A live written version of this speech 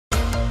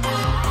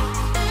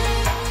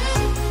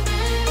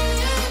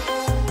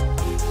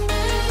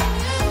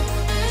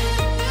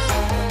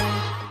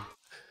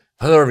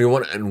Hello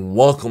everyone and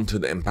welcome to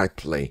the Impact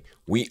Play.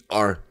 We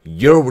are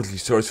your weekly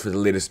source for the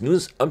latest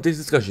news, updates,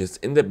 discussions,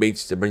 and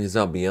debates that bring us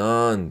out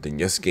beyond than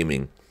just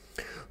gaming.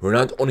 We're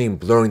not only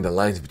blurring the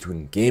lines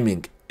between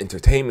gaming,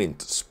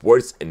 entertainment,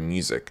 sports, and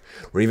music,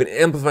 we're even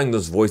amplifying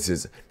those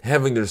voices and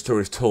having their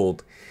stories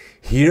told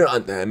here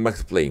on the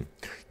Impact Play.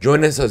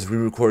 Join us as we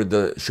record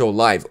the show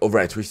live over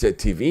at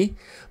twitch.tv/the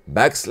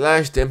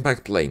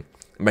Impact Play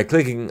by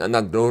clicking on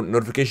that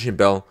notification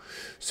bell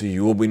so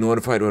you will be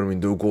notified when we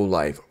do go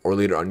live, or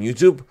later on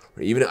YouTube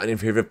or even on your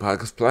favorite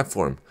podcast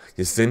platform.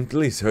 Just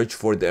simply search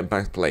for the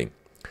Impact Play.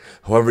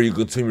 However you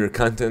consume your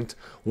content,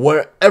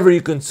 wherever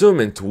you consume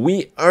it,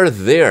 we are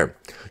there.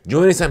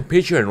 Join us on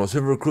Patreon, while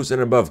Silver Recruits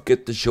and above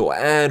get the show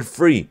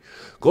ad-free.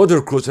 Go to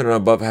Recruits and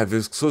above have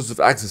exclusive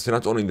access to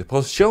not only the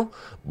post-show,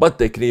 but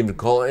they can even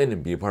call in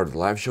and be a part of the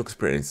live show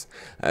experience,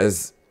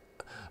 as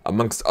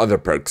amongst other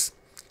perks.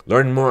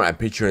 Learn more at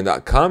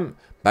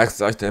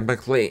patreon.com/the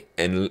Impact Play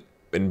and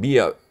be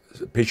a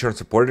Patreon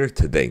supporter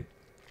today.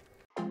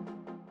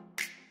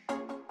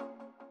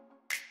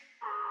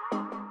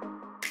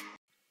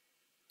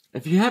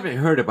 If you haven't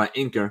heard about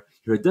Anchor,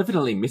 you're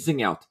definitely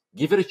missing out.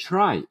 Give it a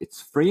try.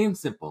 It's free and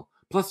simple.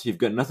 Plus, you've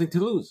got nothing to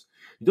lose.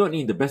 You don't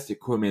need the best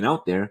equipment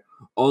out there.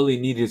 All you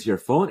need is your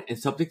phone and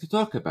something to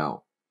talk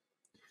about.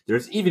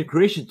 There's even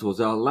creation tools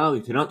that allow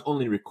you to not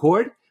only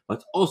record,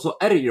 but also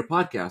edit your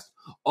podcast,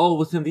 all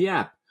within the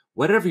app.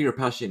 Whatever your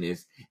passion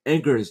is,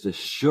 Anchor is the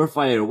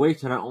surefire way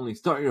to not only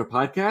start your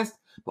podcast,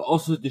 but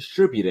also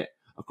distribute it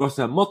across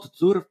a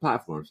multitude of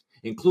platforms,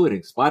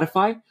 including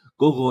Spotify,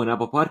 Google and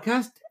Apple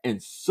Podcasts,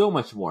 and so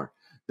much more.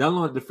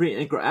 Download the free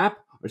Anchor app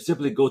or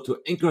simply go to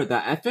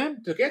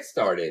anchor.fm to get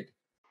started.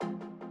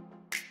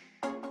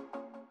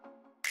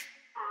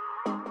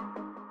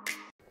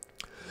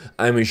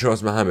 I'm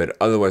Ishros Mohammed,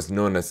 otherwise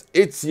known as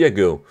It's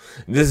Yagu.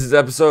 This is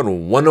episode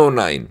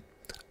 109.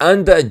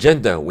 On the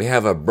agenda, we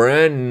have a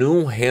brand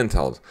new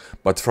handheld,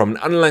 but from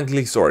an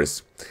unlikely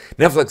source.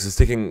 Netflix is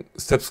taking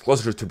steps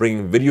closer to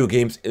bringing video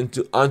games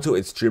onto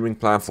its streaming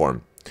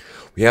platform.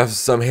 We have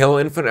some Halo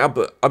Infinite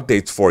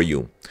updates for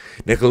you.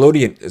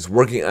 Nickelodeon is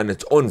working on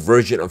its own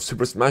version of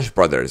Super Smash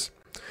Bros.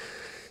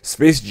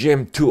 Space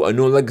Jam 2: A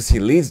New Legacy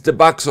leads the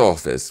box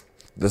office.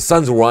 The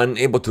Suns were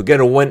unable to get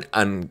a win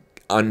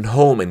on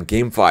home in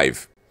Game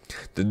 5.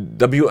 The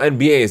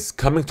WNBA is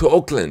coming to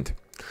Oakland.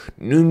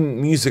 New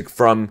music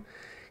from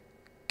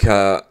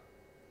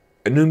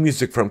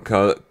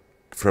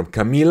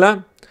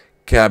Camila,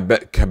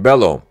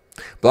 Cabello.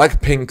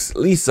 BLACKPINK's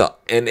Lisa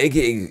and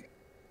Iggy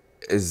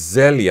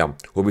Azalea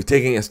will be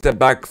taking a step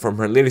back from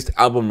her latest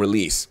album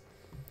release.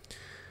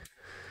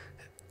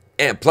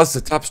 And plus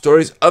the top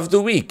stories of the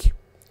week.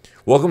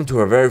 Welcome to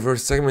our very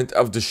first segment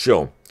of the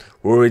show,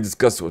 where we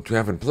discuss what we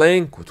have been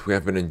playing, what we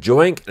have been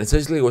enjoying, and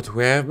essentially what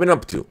we have been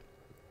up to.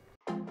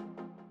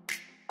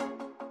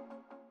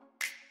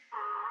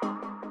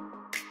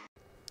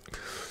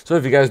 So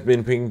if you guys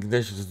been paying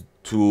attention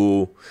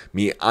to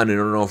me on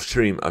and off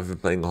stream,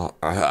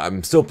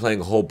 I'm still playing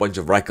a whole bunch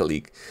of Rocket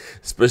League,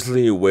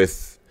 especially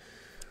with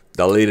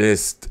the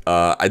latest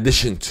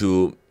addition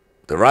to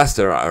the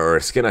roster, or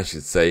skin I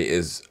should say,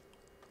 is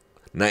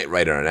Knight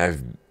Rider, and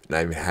I've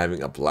been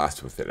having a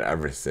blast with it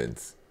ever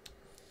since.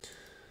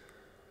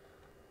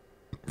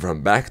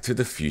 From Back to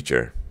the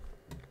Future.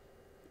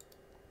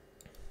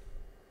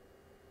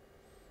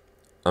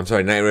 I'm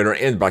sorry, Knight Rider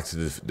and Back to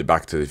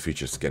the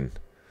Future skin.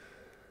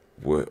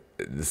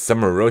 The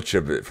summer road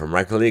trip from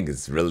Rocket League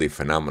is really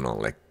phenomenal.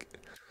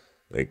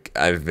 Like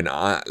I've been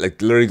on,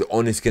 literally the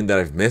only skin that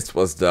I've missed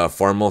was the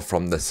formal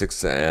from the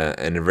 6th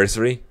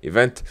anniversary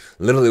event.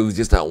 Literally it was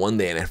just that one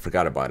day and I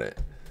forgot about it.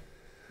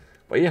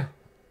 But yeah,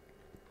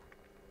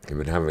 I've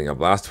been having a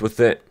blast with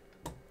it.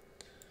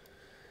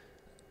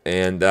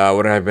 And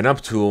what I've been up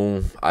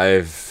to,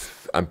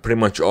 I'm pretty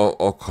much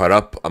all caught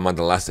up. I'm on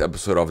the last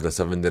episode of the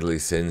 7 Deadly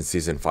Sins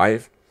season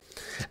 5.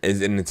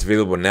 And it's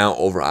available now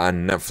over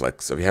on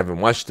Netflix. So if you haven't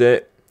watched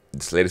it,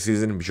 this latest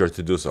season, be sure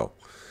to do so.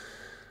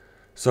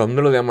 So I'm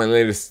literally on my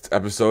latest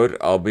episode.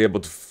 I'll be able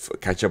to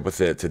catch up with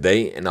it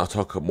today, and I'll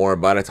talk more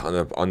about it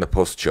on the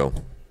post show.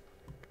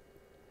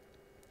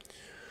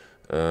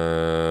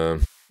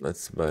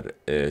 That's about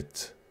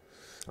it.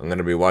 I'm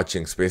gonna be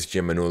watching Space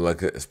Jam 2: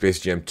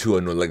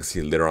 A New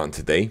Legacy later on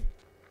today,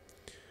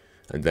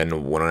 and then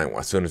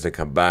as soon as I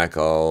come back,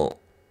 I'll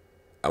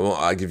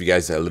give you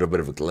guys a little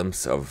bit of a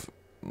glimpse of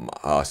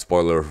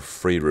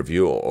spoiler-free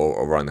review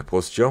over on the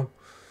post show.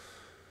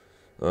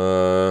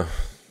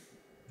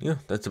 Yeah,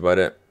 that's about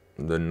it.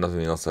 There's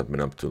nothing else I've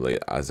been up to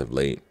as of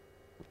late.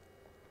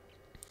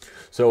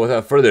 So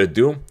without further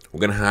ado, we're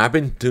gonna hop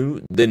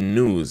into the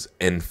news,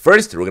 and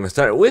first we're gonna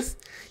start with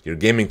your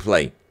gaming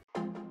play.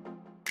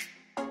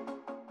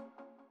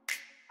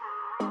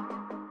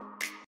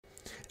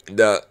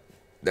 The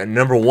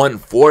number one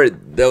for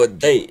the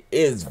day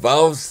is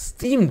Valve's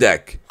Steam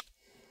Deck.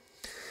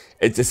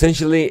 It's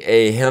essentially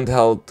a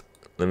handheld.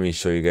 Let me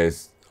show you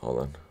guys. Hold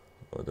on.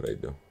 What did I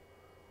do?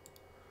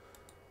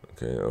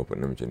 Okay,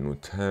 open image, a new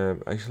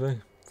tab. Actually,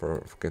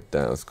 forget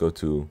that. Let's go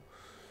to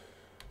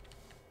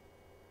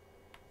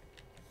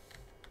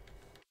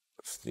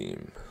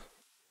Steam.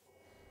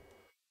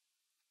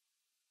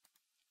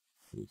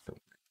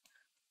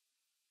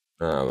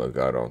 Oh my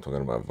god, I'm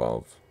talking about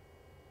Valve.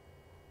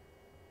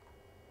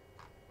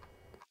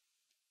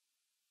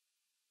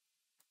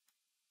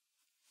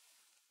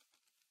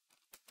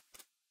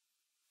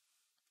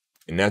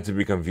 And not to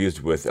be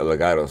confused with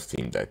Elgato's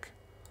Steam Deck.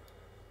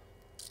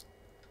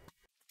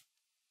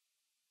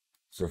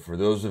 So for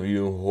those of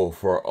you who,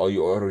 for all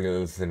you audio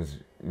listeners,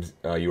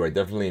 you are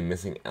definitely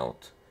missing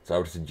out. So I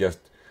would suggest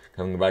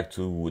coming back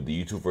to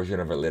the YouTube version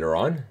of it later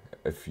on,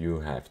 if you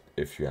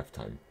have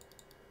time.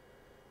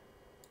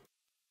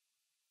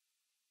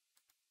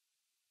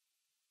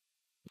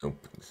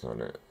 Nope, it's not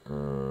it.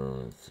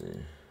 Let's see.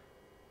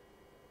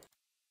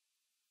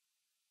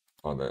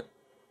 All that.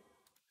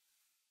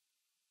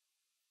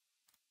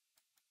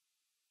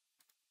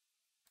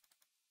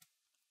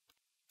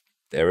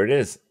 There it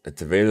is.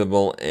 It's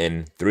available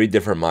in 3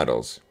 different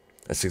models: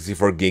 a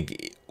 64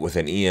 gig with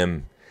an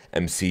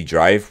eMMC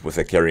drive with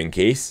a carrying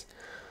case,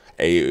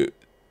 a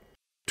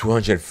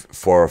 200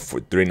 for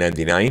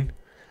 399,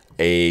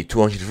 a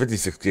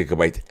 256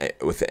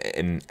 gigabyte with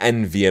an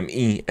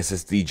NVMe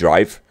SSD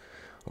drive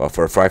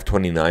for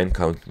 529,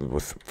 comes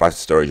with fast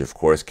storage, of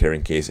course,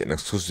 carrying case, an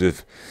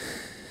exclusive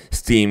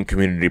Steam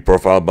community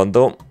profile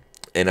bundle,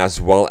 and as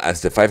well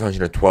as the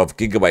 512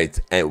 gigabyte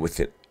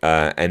with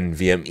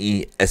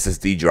NVMe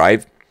SSD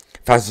drive,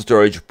 fast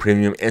storage,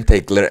 premium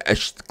anti-glare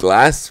etched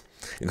glass,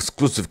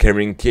 exclusive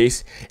carrying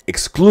case,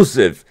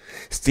 exclusive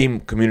Steam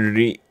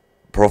community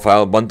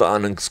profile bundle,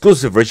 and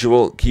exclusive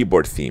virtual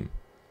keyboard theme.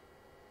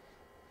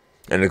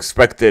 And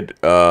expected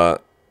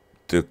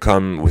to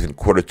come within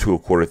quarter 2 or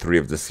quarter 3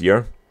 of this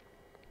year.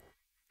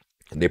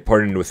 And they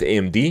partnered with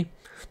AMD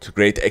to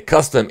create a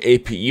custom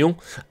APU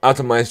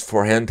optimized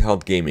for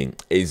handheld gaming,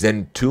 a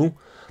Zen 2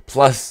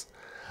 plus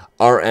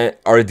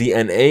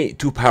RDNA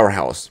 2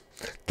 powerhouse,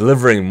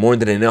 delivering more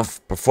than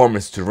enough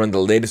performance to run the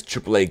latest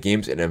AAA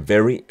games in a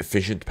very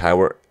efficient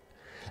power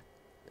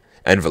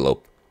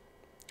envelope.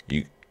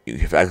 You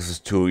have access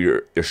to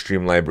your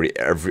stream library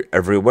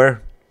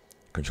everywhere,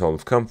 control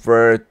with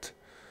comfort,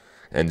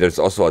 and there's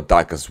also a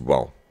dock as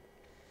well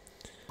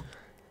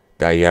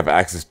that you have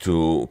access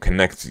to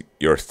connect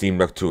your Steam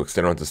Deck to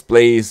external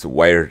displays,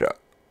 wired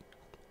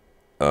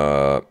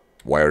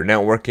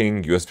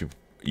networking,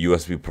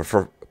 USB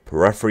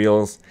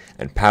peripherals,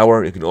 and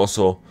power. You can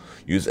also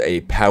use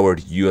a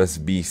powered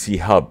USB-C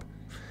hub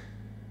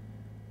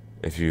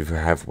if you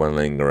have one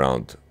laying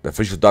around. The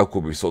official dock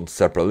will be sold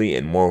separately,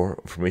 and more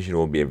information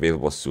will be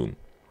available soon.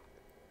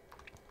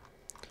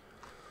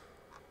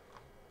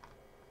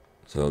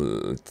 So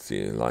let's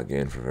see, log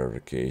in for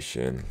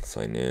verification,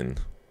 sign in.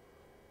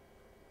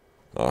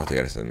 Oh, they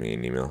gotta send me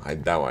an email. I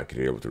doubt I could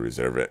be able to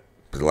reserve it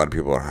because a lot of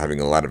people are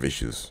having a lot of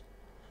issues.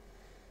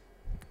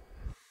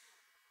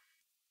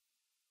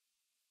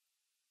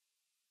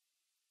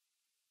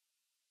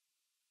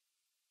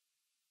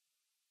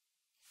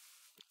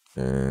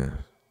 Uh,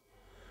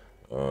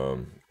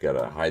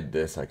 gotta hide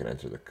this. I can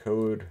enter the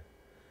code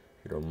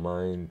if you don't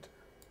mind.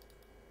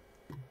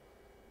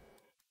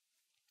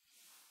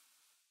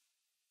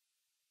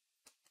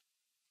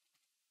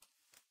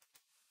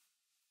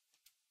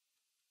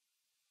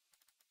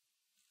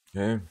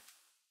 Okay.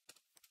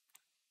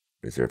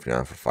 Reserve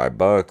now for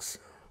 $5.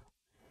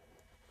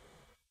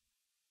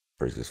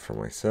 Purchase for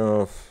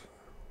myself.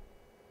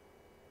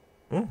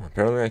 Oh,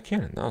 apparently I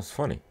can. That was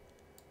funny.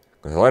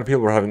 Because a lot of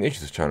people were having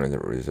issues trying to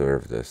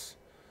reserve this.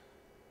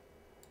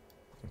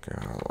 Okay,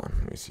 hold on.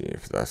 Let me see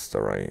if that's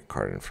the right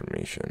card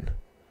information.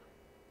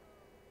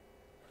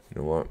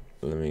 You know what?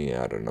 Let me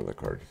add another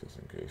card just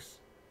in case.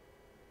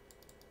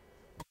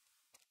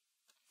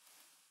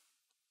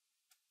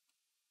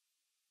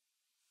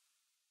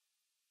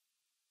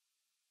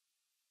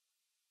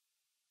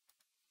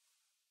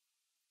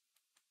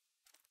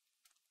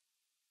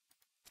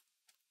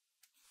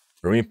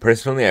 For me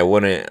personally, I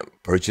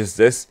wouldn't purchase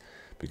this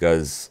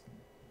because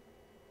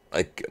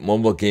like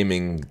mobile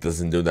gaming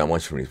doesn't do that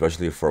much for me,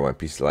 especially for my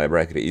PC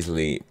library. I could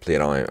easily play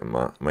it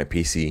on my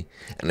PC,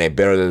 and I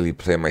barely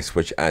play my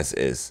Switch as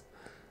is.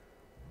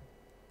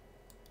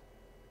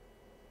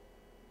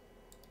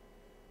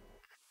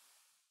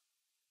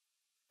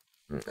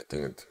 I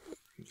think it.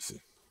 Let me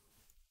see.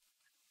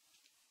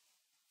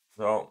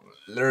 So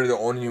literally, the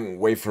only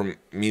way for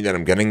me that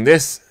I'm getting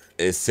this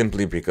is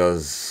simply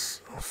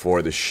because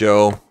for the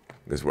show,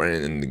 because we're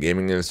in the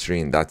gaming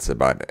industry, and that's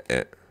about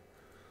it.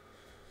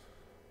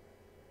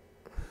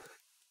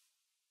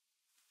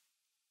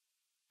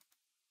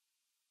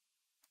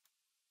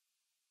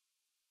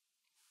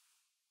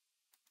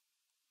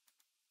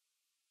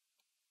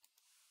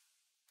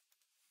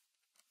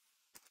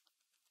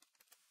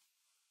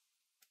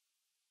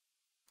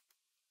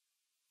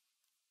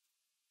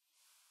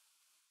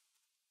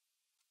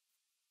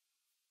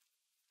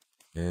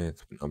 Yeah,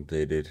 it's been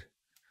updated.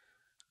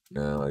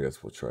 Now I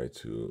guess we'll try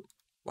to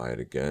buy it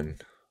again.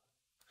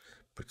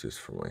 Purchase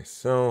for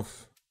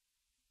myself.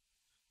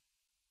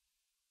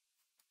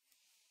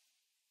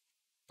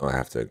 Oh, I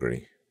have to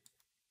agree.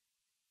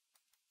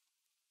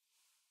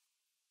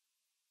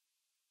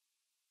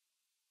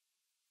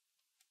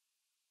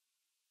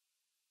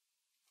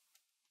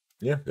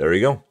 Yeah, there you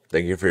go.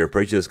 Thank you for your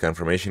purchase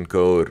confirmation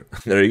code.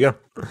 There you go.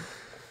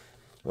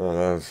 Oh,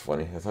 that was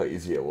funny. That's how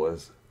easy it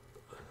was.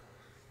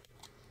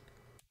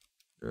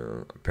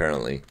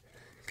 Apparently,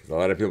 'cause a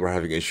lot of people are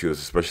having issues,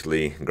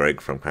 especially Greg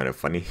from Kind of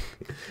Funny.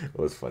 It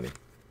was funny.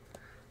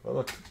 Well,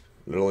 look,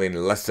 literally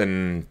in less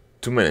than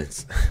 2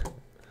 minutes,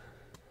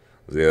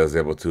 I was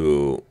able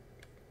to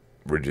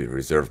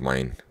reserve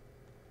mine.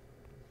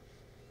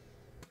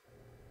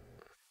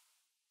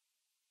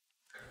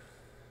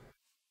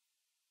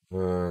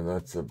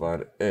 That's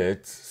about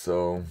it.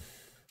 So,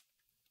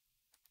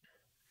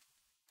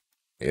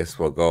 I guess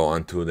we'll go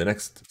on to the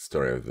next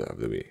story of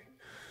the week.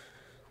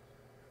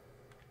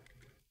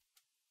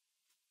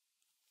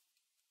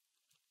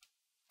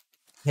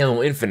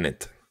 Halo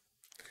Infinite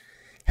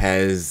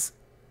has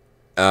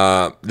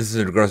this is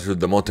in regards to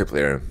the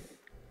multiplayer.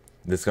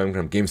 This coming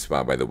from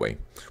GameSpot, by the way.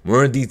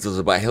 More details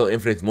about Halo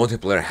Infinite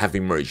multiplayer have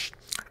emerged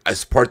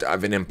as part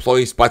of an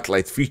employee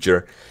spotlight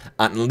feature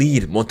on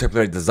lead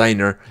multiplayer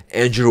designer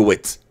Andrew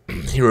Witt.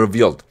 He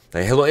revealed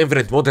that Halo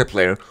Infinite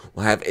multiplayer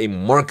will have a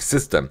mark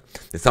system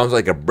that sounds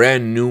like a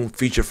brand new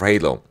feature for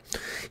Halo.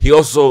 He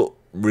also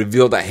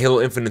revealed that Halo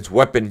Infinite's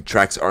weapon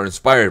tracks are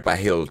inspired by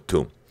Halo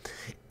 2.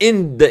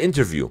 In the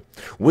interview,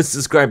 Witt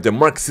described the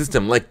mark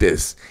system like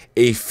this: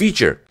 a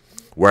feature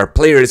where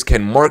players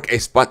can mark a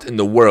spot in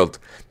the world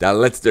that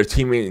lets their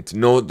teammates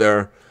know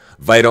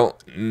vital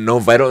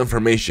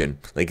information,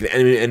 like an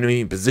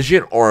enemy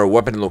position or a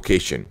weapon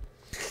location.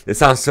 This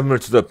sounds similar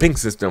to the pink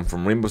system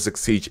from Rainbow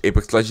Six Siege,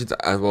 Apex Legends,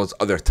 as well as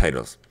other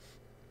titles,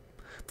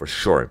 for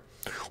sure.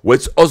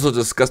 Which also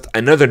discussed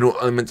another new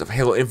element of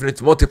Halo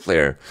Infinite's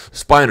multiplayer.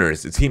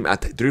 Spiners, the team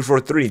at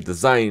 343,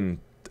 designed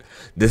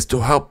this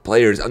to help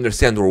players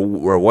understand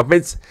where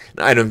weapons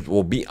and items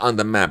will be on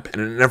the map in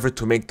an effort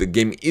to make the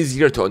game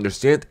easier to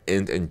understand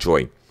and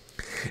enjoy.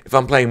 If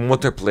I'm playing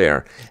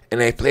multiplayer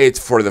and I play it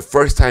for the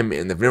first time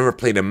and I've never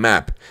played a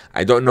map,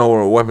 I don't know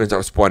where weapons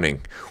are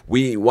spawning.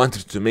 We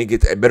wanted to make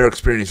it a better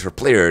experience for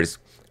players,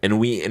 and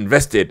we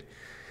invested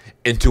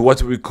into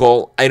what we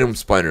call item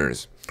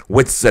spawners.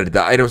 Which said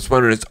the item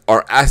spawners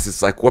are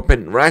assets like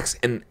weapon racks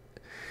and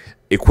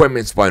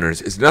equipment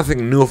spawners. It's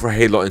nothing new for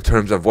Halo in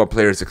terms of what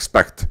players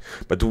expect,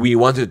 but we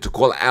wanted to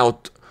call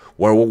out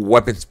where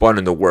weapons spawn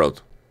in the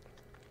world.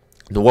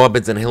 The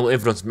weapons in Halo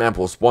Infinite's map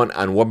will spawn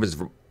on weapons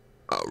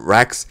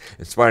racks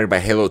inspired by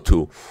Halo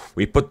 2.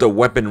 We put the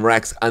weapon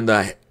racks on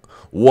the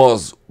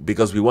walls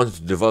because we wanted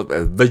to develop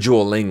a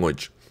visual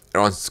language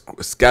around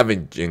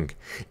scavenging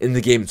in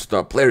the game so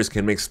that players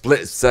can make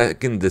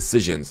split-second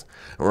decisions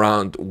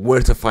around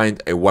where to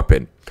find a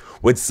weapon.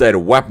 Which said,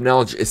 weapon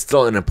knowledge is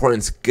still an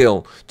important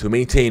skill to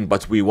maintain,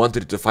 but we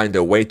wanted to find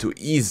a way to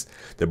ease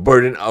the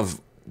burden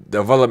of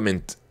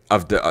developing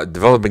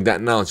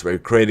that knowledge by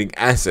creating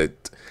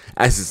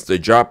assets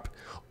to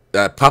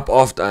pop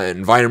off the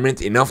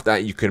environment enough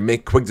that you can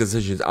make quick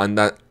decisions on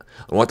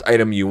what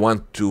item you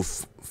want to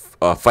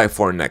fight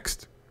for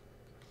next.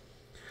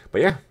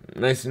 But yeah,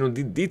 nice new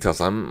details.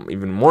 I'm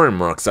even more and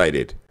more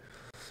excited.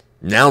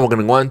 Now we're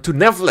gonna go on to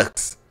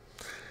Netflix.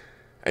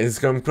 And it's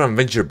coming from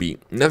VentureBeat.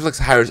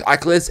 Netflix hires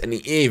Oculus and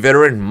EA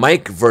veteran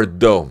Mike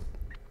Verdo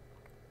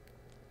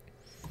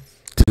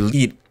to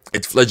lead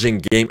its fledgling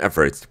game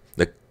efforts.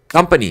 The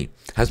company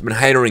has been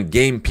hiring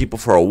game people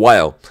for a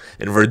while,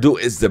 and Verdo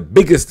is the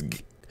biggest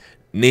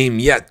name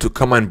yet to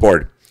come on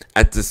board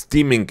at the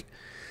streaming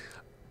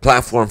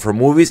platform for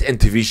movies and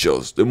TV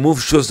shows. The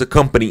move shows the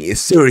company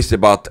is serious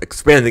about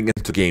expanding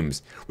into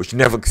games, which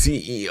Netflix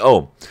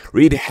CEO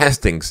Reed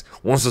Hastings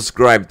once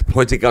described,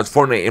 pointing out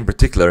Fortnite in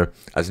particular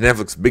as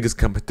Netflix's biggest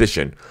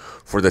competition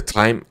for the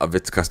time of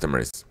its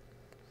customers.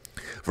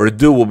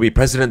 Verdu will be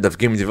president of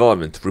game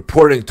development,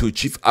 reporting to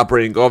Chief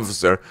Operating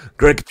Officer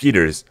Greg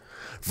Peters.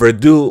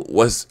 Verdu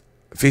was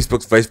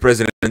Facebook's vice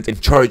president in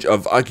charge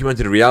of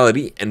augmented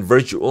reality and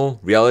virtual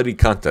reality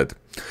content.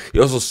 He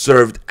also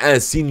served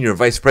as senior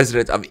vice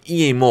president of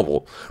EA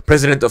Mobile,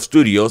 president of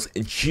studios,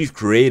 and chief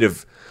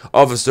creative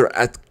officer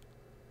at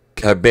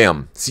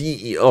Cabello,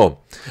 CEO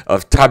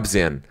of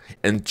Tabzan,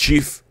 and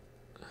chief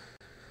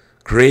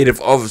creative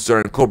officer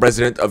and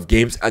co-president of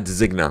games at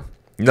Zigna.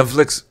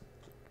 Netflix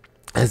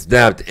has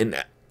dabbed in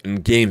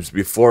games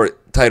before,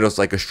 titles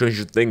like a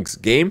Stranger Things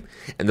game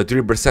and the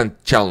 3%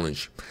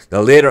 Challenge.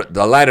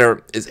 The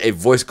latter is a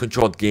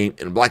voice-controlled game,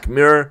 and Black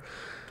Mirror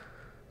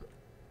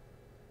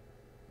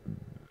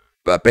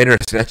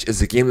Bandersnatch is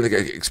a game-like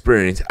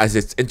experience as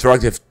its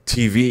interactive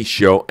TV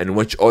show in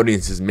which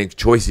audiences make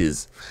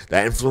choices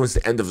that influence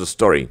the end of the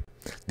story.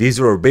 These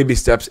were baby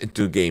steps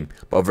into the game,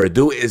 but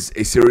Verdu is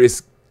a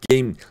serious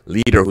game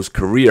leader whose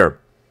career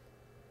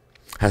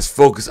has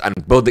focused on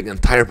building an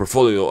entire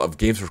portfolio of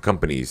games for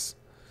companies.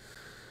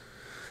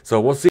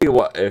 So we'll see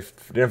what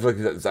if Netflix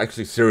is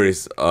actually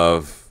serious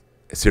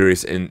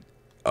in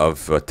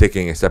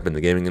taking a step in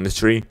the gaming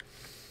industry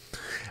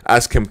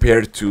as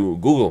compared to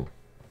Google.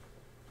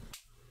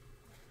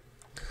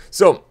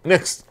 So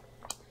next,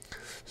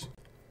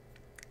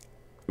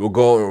 we're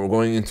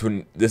going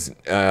into this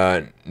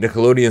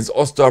Nickelodeon's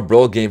All-Star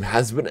Brawl game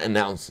has been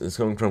announced. It's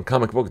coming from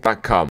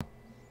comicbook.com.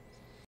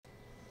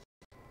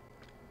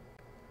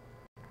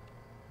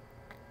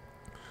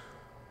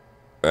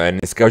 and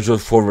is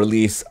scheduled for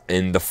release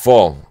in the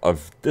fall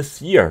of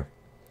this year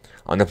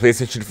on the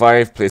PlayStation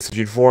 5,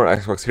 PlayStation 4,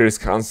 Xbox Series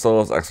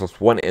consoles, Xbox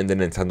One, and the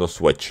Nintendo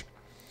Switch.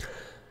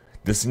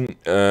 This new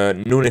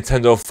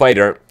Nintendo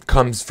fighter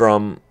comes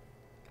from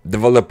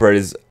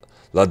developers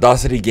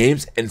Laudacity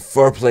Games and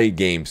Fairplay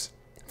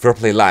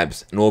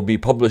Labs, and will be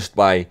published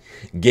by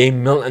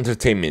Game Mill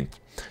Entertainment.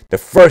 The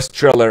first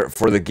trailer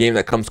for the game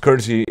that comes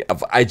courtesy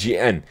of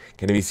IGN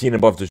can be seen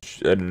above the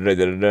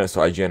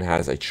so IGN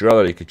has a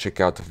trailer you can check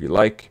out if you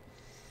like.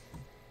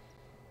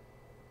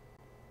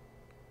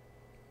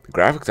 The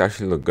graphics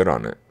actually look good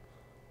on it.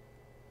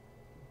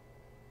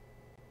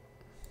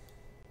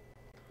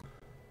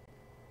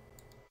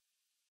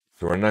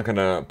 So we're not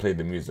gonna play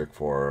the music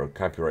for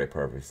copyright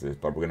purposes,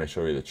 but we're gonna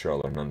show you the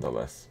trailer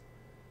nonetheless.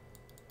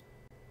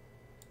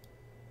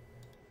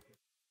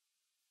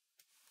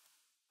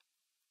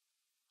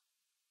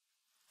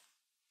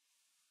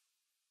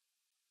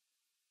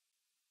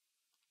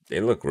 They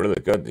look really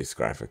good, these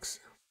graphics.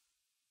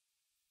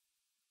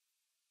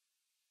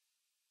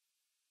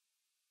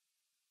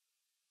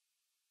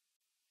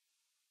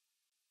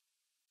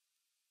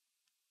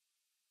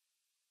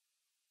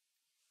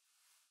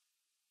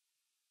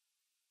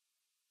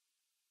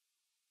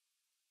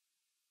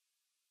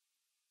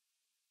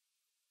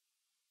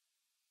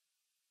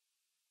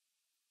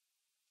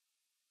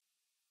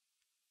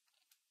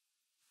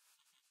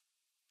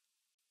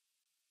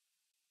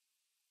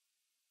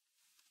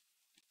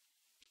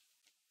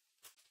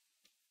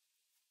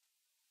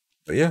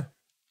 But yeah,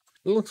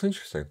 it looks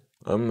interesting.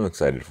 I'm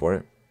excited for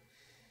it.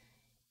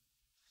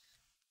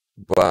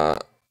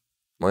 But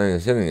my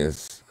understanding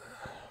is,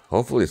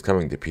 hopefully it's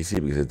coming to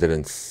PC because it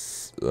didn't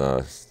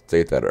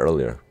state that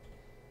earlier.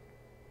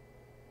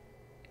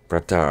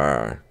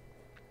 Preptar.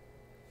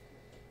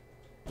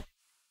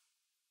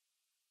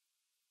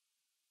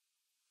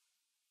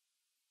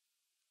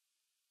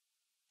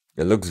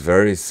 It looks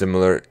very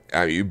similar.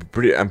 I'm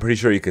pretty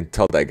sure you can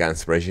tell that it got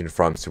inspiration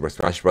from Super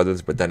Smash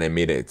Brothers, but then it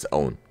made it its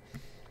own.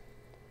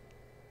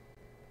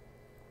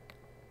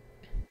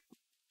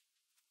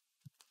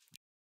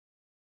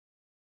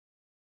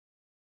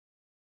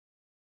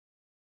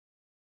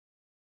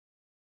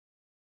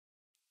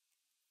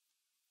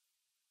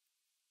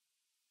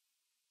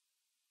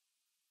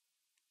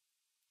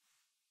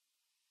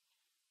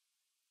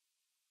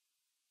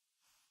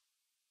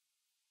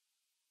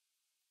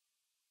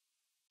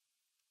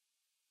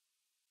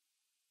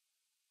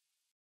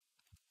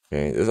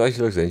 Okay, this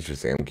actually looks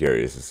interesting. I'm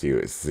curious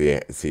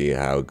to see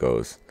how it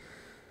goes.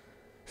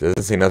 It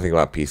doesn't say nothing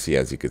about PC,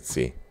 as you could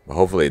see, but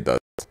hopefully it does.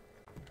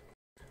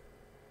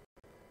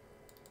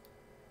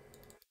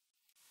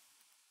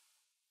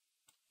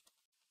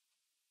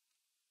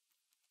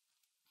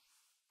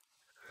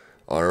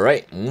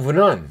 Alright, moving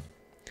on.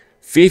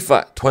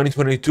 FIFA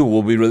 2022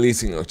 will be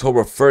releasing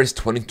October 1st,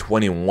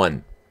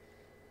 2021.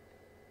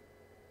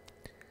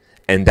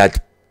 And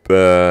that,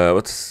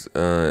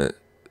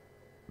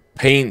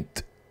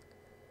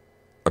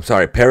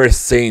 Paris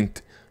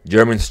Saint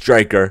German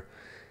striker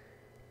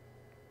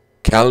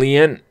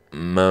Kylian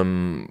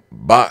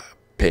Mbappe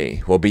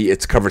will be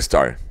its cover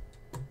star.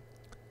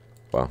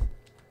 Wow.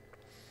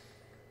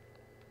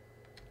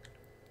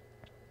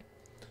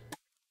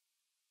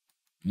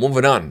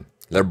 Moving on.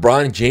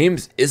 LeBron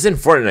James is in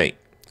Fortnite.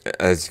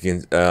 As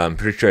you can, I'm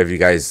pretty sure if you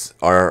guys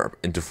are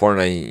into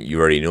Fortnite, you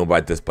already know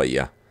about this, but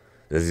yeah.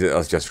 This is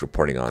us just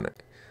reporting on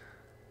it.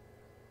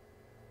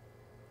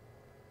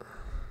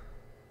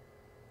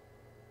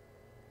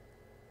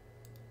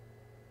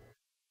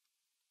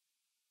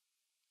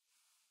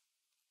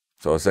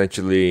 So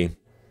essentially,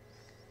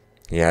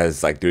 he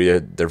has like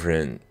 3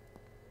 different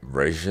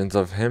versions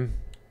of him,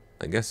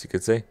 I guess you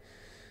could say.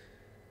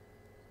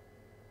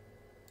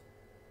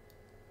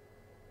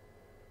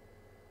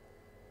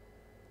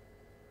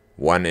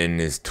 One in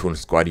his Toon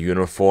Squad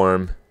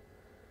uniform.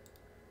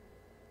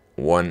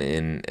 One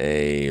in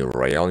a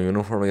Royale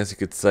uniform, I guess you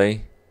could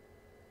say.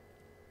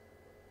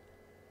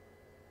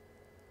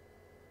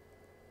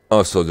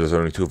 Oh, so there's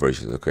only 2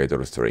 versions. Okay, there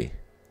was 3.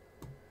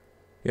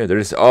 Yeah, there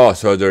is. Oh,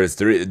 so there's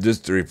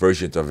 3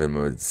 versions of him.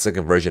 The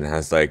second version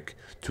has like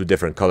 2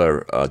 different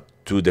color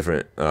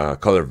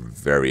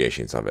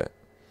variations of it.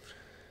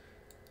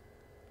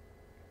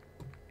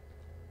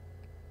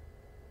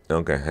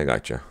 Okay, I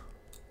gotcha.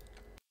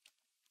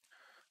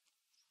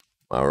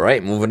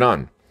 Alright, moving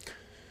on.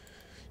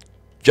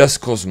 Just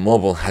Cause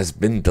Mobile has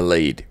been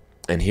delayed.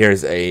 And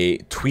here's a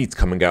tweet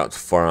coming out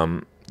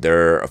from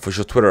their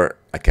official Twitter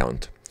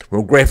account.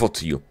 We're grateful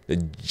to you, the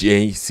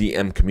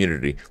JCM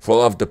community, for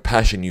all of the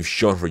passion you've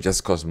shown for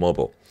Just Cause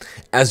Mobile.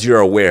 As you're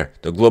aware,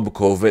 the global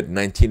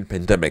COVID-19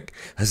 pandemic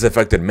has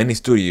affected many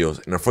studios,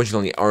 and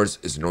unfortunately ours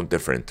is no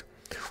different.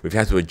 We've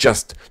had to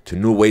adjust to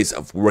new ways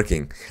of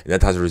working, and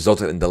that has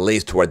resulted in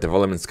delays to our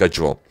development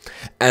schedule.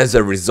 As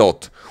a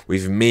result,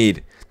 we've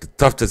made the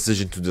tough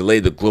decision to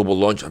delay the global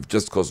launch of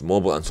Just Cause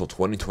Mobile until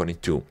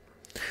 2022.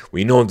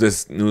 We know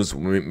this news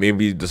may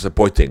be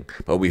disappointing,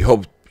 but we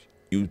hope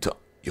you to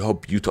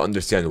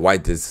understand why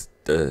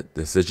the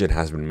decision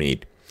has been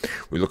made.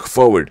 We look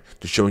forward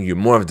to showing you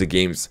more of the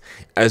games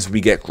as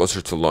we get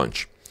closer to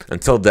launch.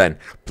 Until then,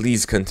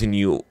 please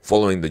continue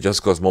following the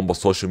Just Cause Mobile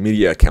social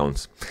media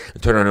accounts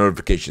and turn on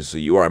notifications so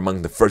you are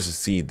among the first to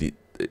see the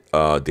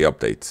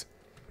updates.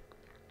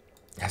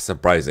 That's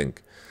surprising.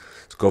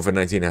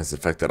 COVID-19 has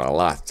affected a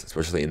lot,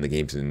 especially in the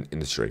games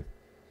industry.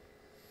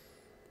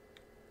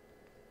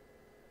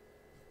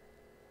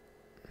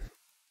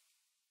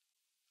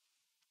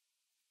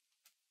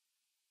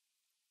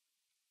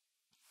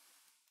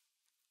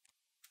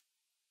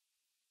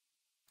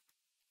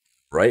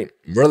 Right?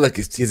 Merlick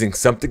is teasing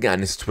something on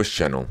his Twitch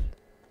channel.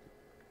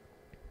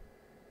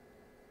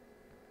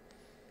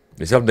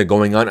 There's something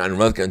going on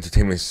Merlick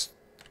Entertainment's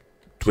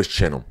Twitch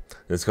channel.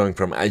 That's coming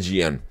from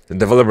IGN. The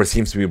developer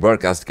seems to be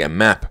broadcasting a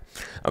map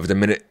of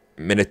the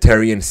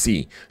Mediterranean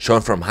Sea,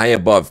 shown from high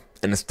above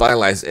and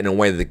stylized in a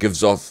way that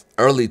gives off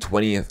early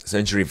 20th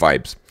century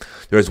vibes.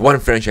 There is one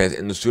franchise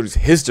in the studio's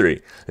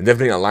history that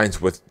definitely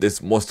aligns with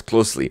this most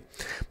closely,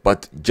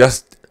 but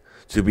just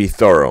to be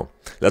thorough,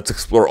 let's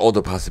explore all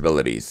the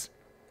possibilities.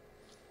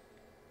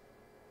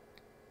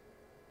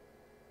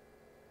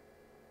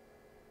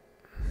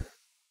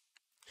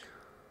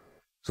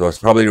 So it's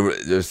probably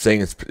they're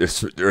saying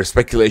there's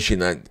speculation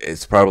that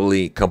it's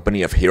probably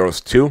Company of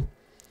Heroes 2.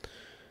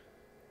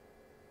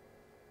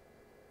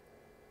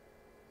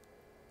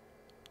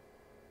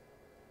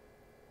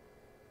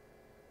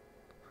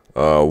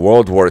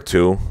 World War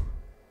II.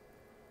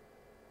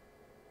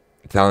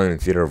 Italian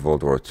Theater of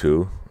World War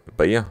II.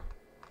 But yeah,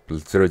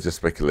 it's literally just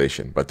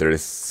speculation. But there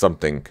is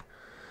something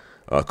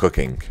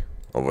cooking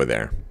over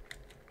there.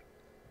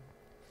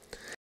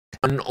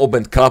 An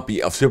unopened copy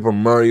of Super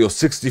Mario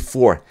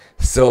 64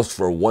 sells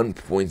for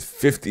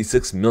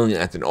 1.56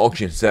 million at an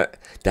auction set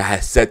that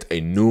has set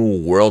a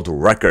new world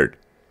record.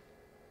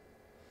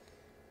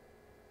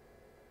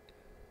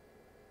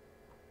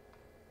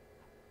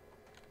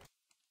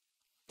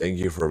 Thank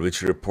you for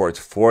Bleacher Report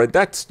for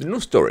that's the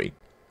news story.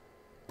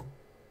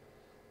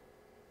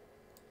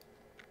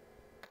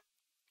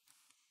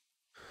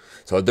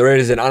 So there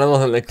is an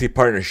unlikely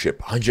partnership.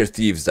 100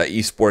 Thieves, the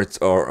esports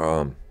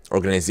or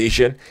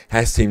organization,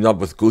 has teamed up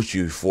with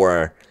Gucci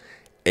for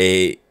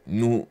a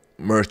new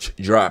merch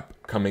drop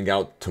coming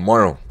out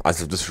tomorrow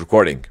as of this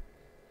recording.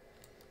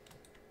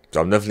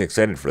 So I'm definitely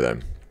excited for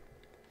them.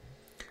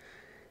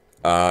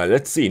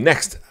 Let's see.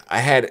 Next, I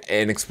had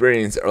an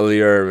experience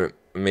earlier,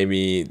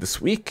 maybe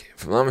this week,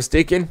 if I'm not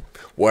mistaken,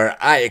 where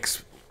I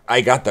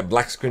got the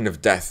black screen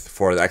of death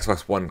for the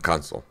Xbox One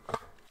console.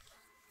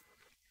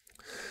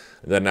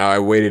 Then I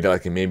waited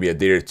like maybe a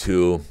day or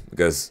two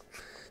because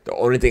the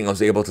only thing I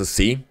was able to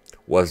see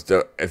was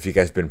if you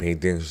guys been paying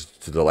attention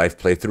to the live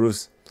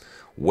playthroughs,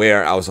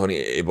 where I was only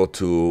able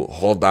to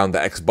hold down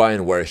the X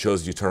button where it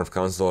shows you turn off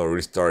console or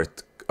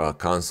restart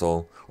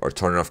console or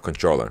turn off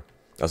controller.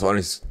 That's the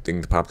only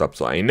thing that popped up.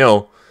 So I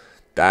know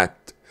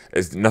that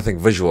is nothing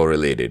visual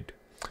related.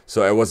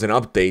 So it was an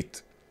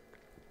update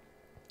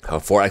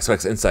for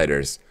Xbox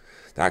Insiders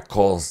that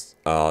calls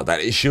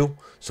that issue.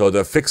 So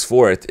the fix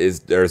for it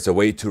is there's a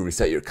way to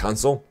reset your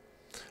console.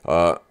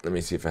 Let me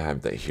see if I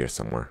have that here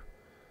somewhere.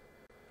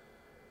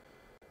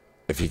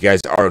 If you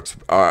guys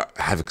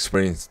have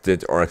experienced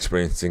it or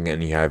experiencing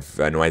and you have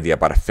no idea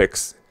about a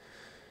fix,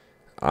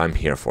 I'm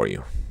here for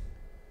you.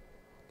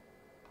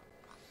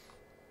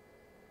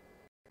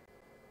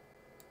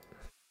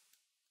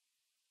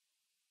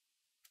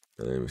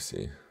 Let me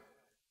see.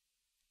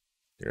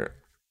 Here.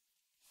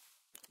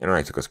 I know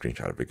I took a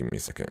screenshot of it. Give me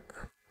a second.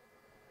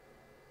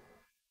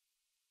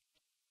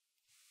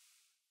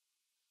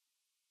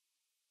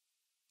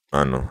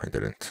 Oh no, I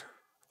didn't.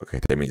 Okay,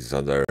 that means it's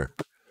under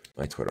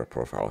my Twitter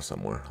profile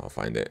somewhere. I'll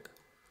find it.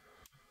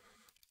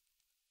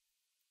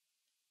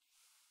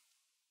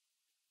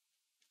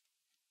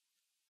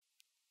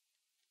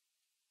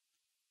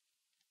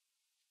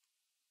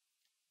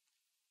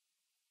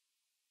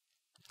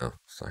 No,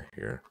 it's not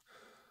here.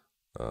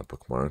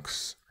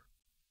 Bookmarks.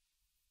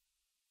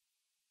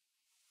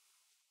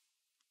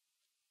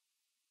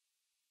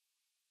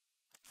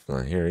 It's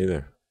not here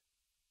either.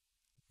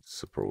 It's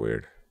super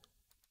weird.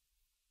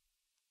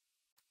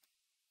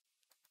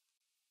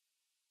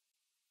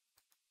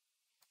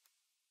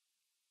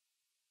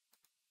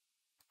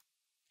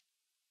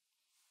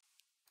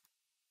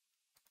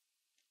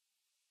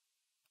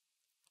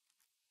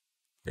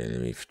 And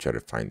let me try to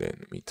find it in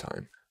the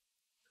meantime.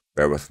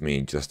 Bear with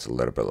me just a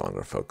little bit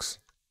longer, folks.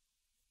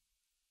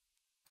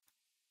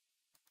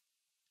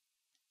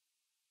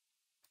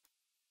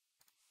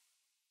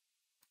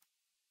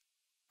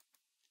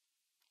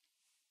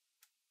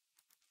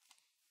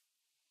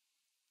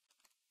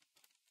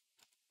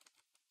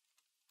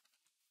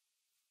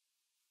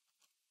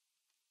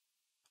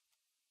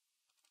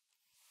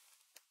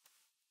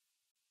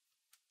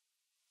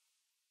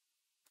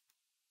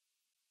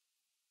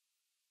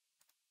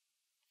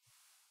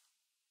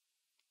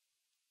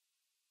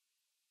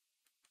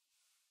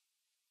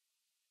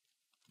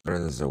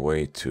 There's a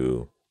way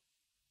to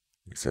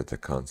reset the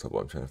console, but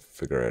I'm trying to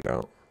figure it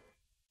out.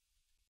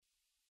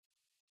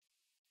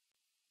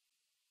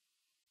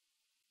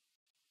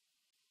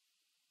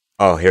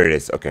 Oh, here it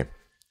is. Okay.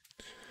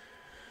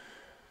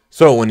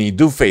 So when you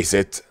do face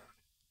it,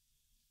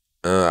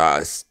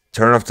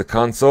 turn off the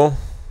console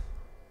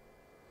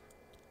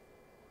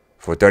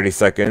for 30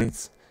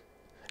 seconds,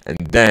 and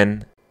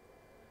then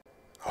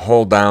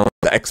hold down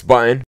the X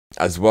button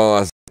as well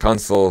as the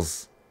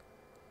console's.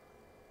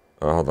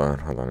 Oh, hold on,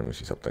 let me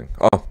see something.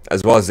 Oh,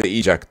 as well as the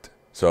eject.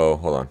 So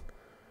hold on.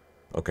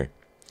 Okay,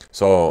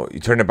 so you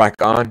turn it back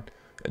on,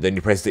 and then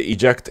you press the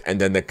eject, and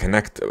then the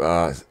connect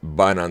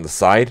button on the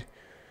side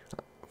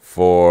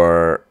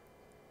for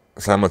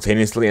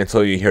simultaneously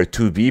until you hear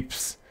 2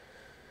 beeps,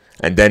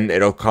 and then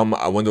it'll come.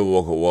 A window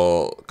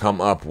will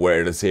come up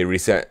where it'll say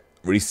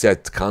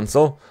reset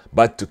console,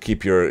 but to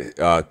keep your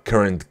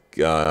current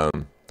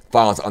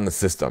files on the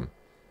system.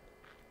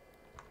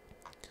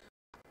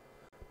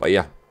 But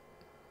yeah,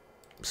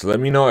 so let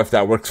me know if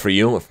that works for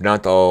you. If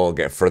not, I'll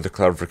get further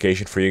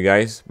clarification for you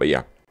guys. But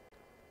yeah.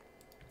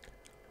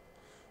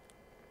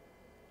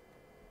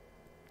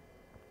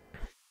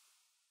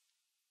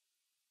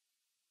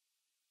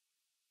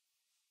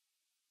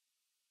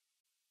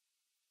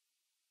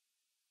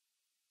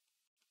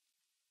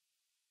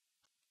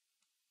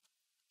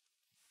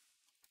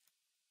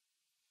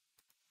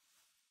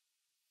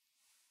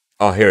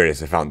 Oh, here it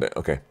is. I found it.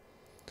 Okay.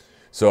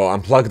 So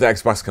unplug the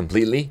Xbox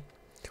completely.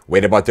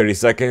 Wait about 30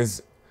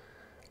 seconds.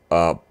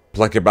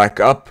 Plug it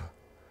back up,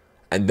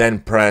 and then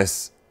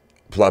press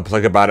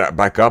plug it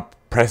back up.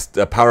 Press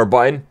the power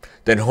button,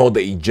 then hold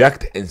the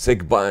eject and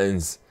sync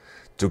buttons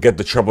to get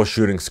the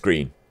troubleshooting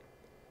screen.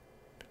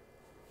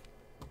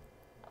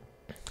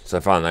 So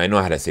I know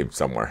how to save it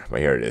somewhere, but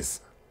here it is.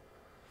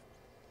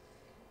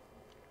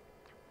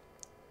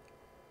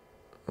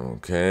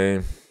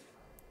 Okay.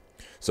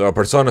 So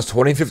Persona's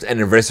 25th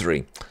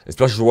anniversary, a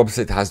special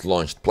website has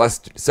launched, plus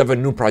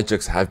 7 new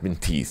projects have been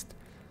teased.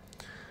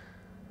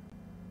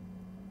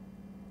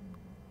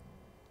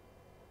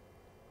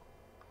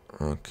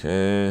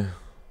 Okay.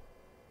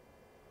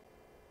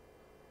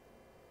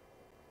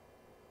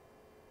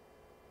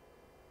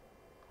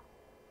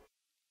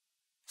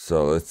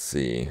 So let's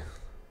see.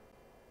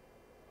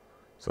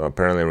 So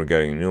apparently we're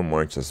getting new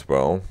merch as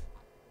well.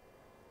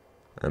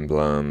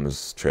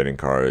 Emblems, trading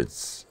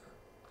cards.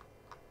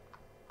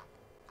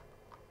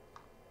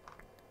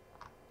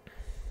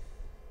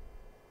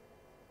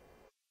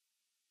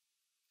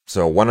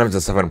 So one of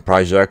the 7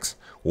 projects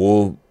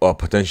will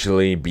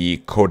potentially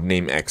be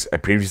Codename X, a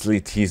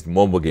previously teased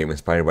mobile game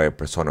inspired by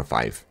Persona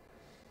 5.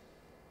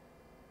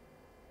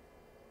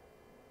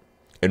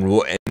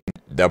 And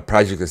the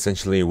project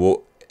essentially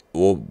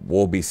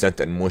will be set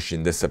in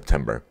motion this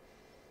September.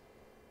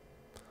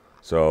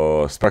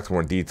 So expect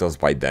more details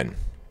by then.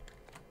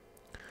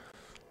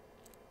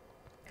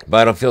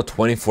 Battlefield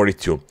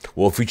 2042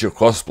 will feature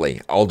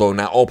crossplay, although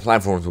not all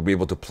platforms will be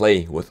able to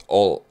play with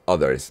all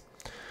others.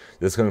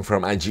 This is coming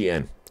from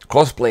IGN.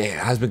 Crossplay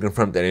has been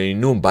confirmed in a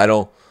new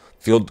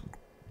Battlefield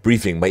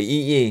briefing by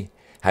EA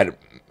had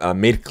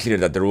made clear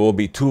that there will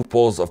be 2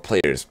 pools of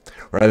players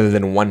rather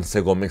than one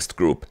single mixed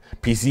group.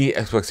 PC,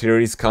 Xbox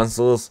Series,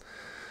 consoles,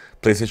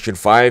 PlayStation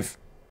 5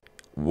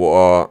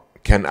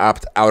 can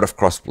opt out of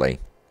crossplay.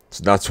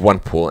 So that's one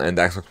pool, and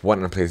the Xbox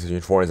One and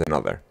PlayStation 4 is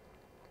another.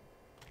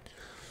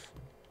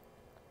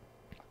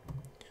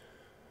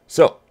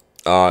 So,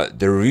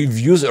 the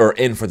reviews are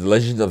in for The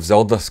Legend of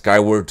Zelda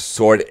Skyward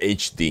Sword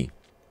HD.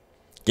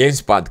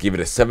 GameSpot gave it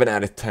a 7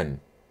 out of 10.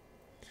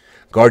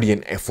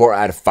 Guardian a 4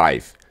 out of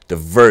 5. The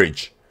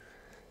Verge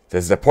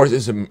says the port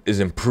is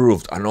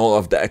improved on all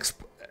of the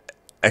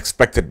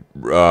expected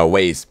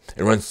ways.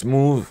 It runs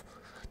smooth.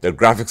 The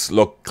graphics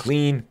look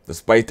clean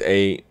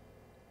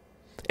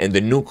and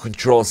the new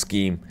control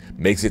scheme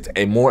makes it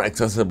a more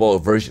accessible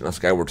version of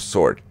Skyward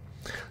Sword.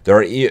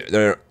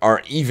 There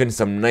are even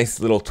some nice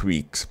little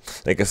tweaks,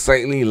 like a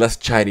slightly less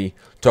chatty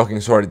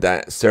talking sword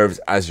that serves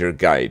as your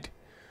guide.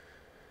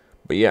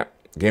 But yeah,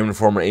 Game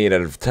Informer 8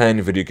 out of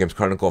 10, Video Games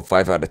Chronicle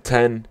 5 out of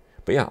 10.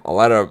 But yeah, a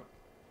lot of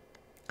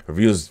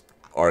reviews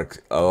are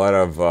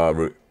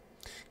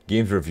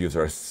games reviews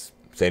are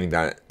saying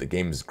that the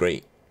game is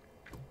great.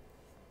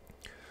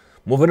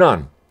 Moving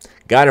on,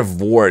 God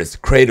of War's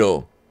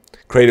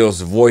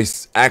Kratos'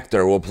 voice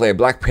actor will play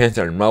Black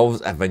Panther in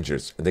Marvel's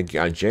Avengers. Thank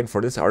you, IGN,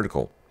 for this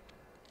article.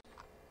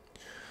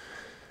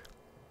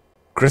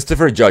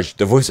 Christopher Judge,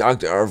 the voice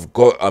actor of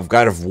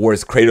God of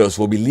War's Kratos,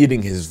 will be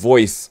lending his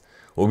voice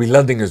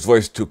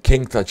to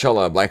King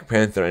T'Challa, Black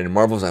Panther, in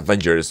Marvel's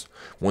Avengers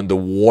when the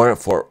War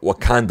for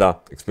Wakanda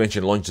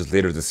expansion launches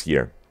later this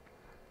year.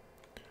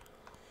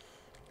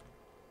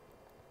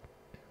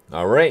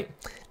 Alright,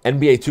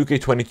 NBA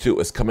 2K22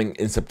 is coming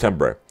in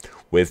September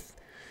with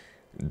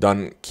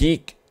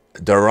Dunkirk,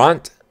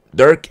 Durant,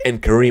 Dirk,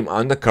 and Kareem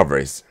on the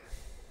covers.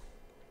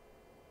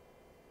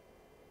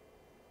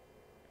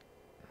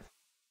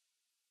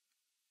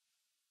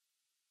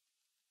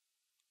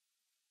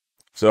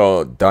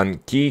 So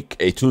Dunkirk,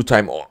 a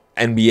 2-time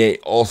NBA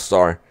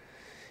All-Star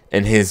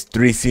in his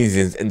 3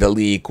 seasons in the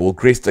league, will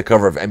grace the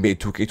cover of NBA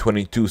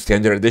 2K22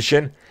 Standard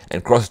Edition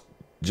and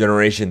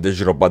Cross-Generation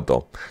Digital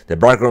Bundle. The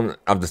background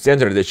of the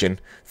Standard Edition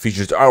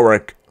features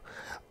artwork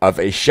of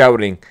a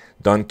shouting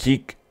Don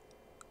Quique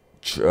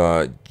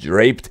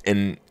draped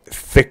in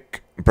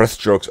thick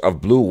brushstrokes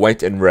of blue,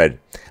 white, and red,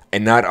 a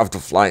nod of the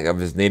flag of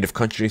his native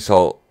country,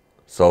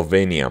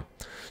 Slovenia.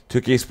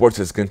 2K Sports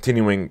is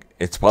continuing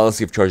its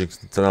policy of charging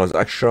 $10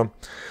 extra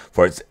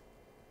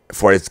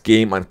for its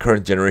game on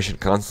current generation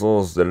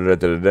consoles. We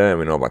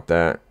know about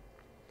that.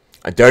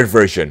 A third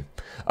version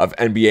of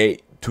NBA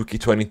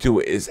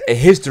 2K22 is a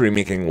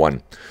history-making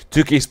one.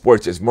 2K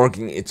Sports is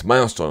marking its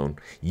milestone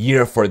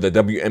year for the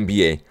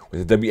WNBA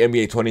with the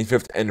WNBA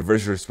 25th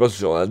anniversary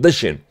special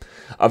edition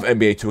of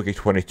NBA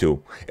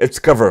 2K22. Its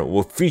cover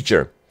will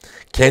feature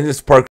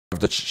Candace Parker of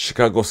the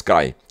Chicago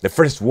Sky, the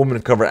first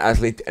woman cover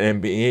athlete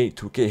in NBA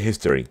 2K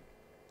history.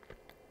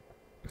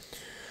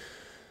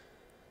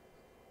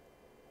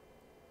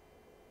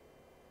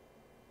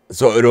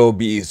 So it'll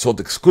be sold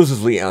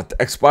exclusively at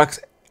Xbox.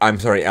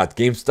 at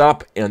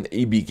GameStop and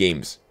EB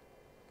Games.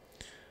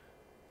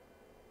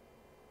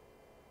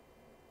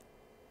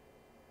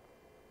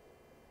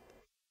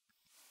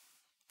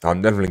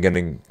 I'm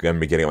definitely gonna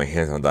be getting my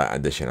hands on that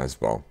edition as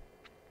well.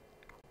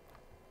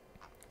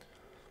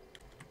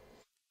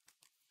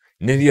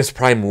 Nidia's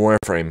Prime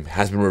Warframe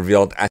has been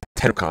revealed at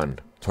TennoCon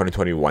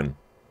 2021.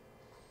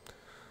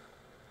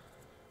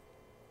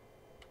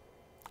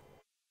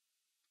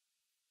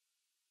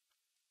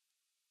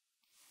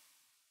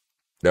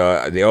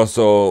 We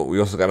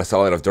also got a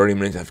solid of 30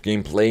 minutes of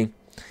gameplay,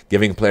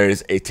 giving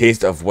players a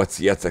taste of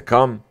what's yet to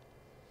come.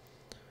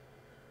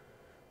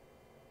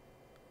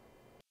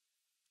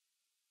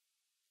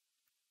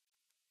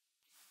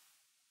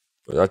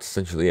 Well, that's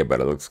essentially it, but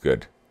it looks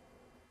good.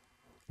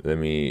 Let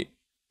me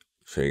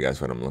show you guys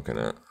what I'm looking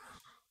at.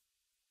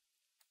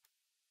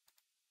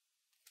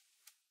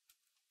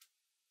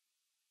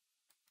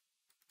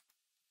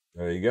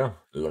 There you go.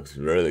 It looks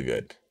really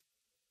good.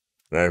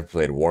 I never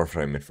played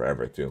Warframe in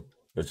forever too.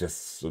 It's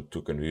just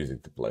too confusing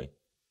to play.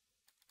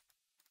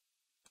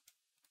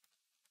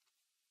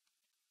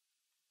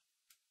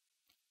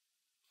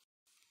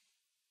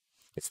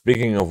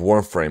 Speaking of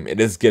Warframe, it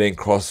is getting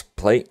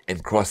cross-play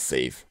and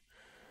cross-save.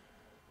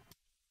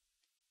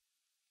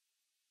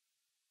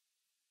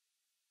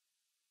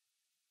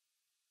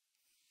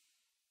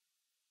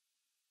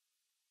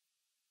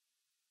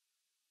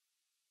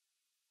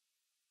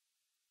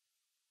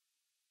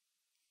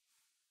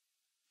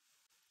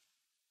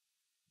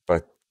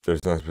 But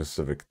there's no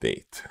specific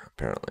date,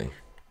 apparently.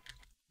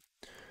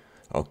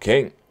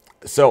 Okay,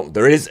 so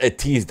there is a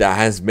tease that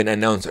has been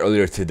announced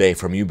earlier today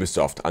from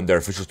Ubisoft on their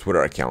official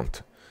Twitter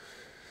account.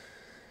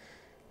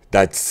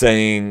 That's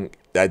saying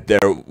that there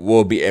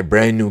will be a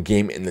brand new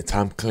game in the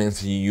Tom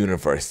Clancy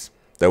universe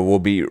that will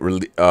be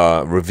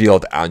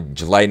revealed on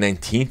July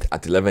 19th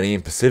at 11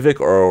 a.m.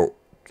 Pacific or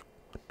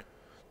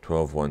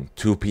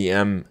 2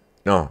 p.m.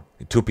 No,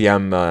 2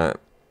 p.m.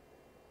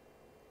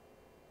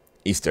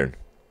 Eastern.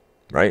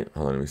 Right?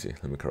 Hold on, let me see.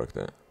 Let me correct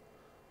that.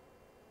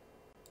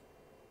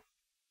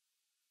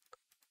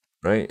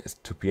 Right? It's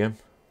 2 p.m.?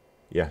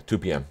 Yeah, 2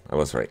 p.m. I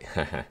was right.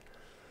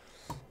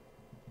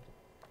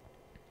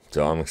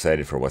 So I'm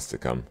excited for what's to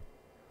come.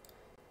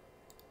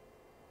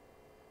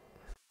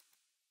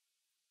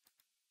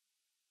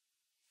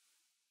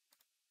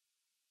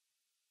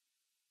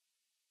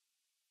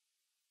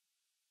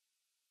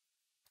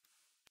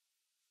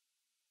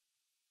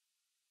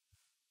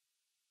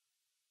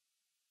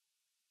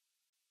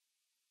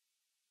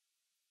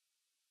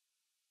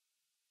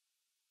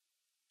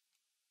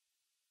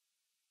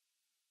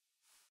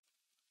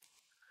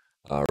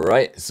 All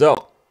right,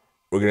 so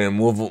we're gonna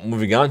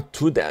moving on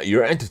to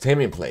your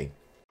entertainment play.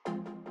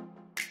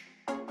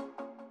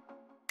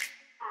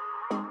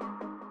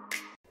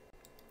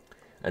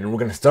 And we're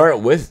gonna start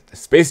with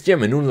Space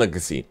Jam: A New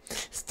Legacy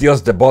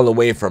steals the ball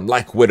away from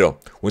Black Widow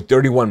with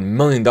 $31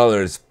 million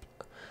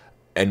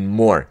and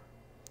more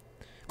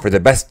for the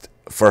best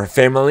for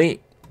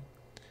family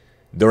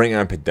during an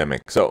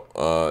epidemic. So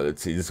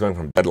let's see, this is going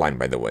from Deadline,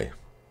 by the way.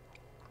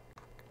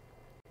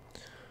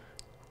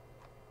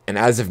 And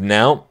as of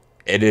now,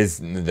 it is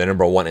the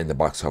 #1 in the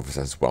box office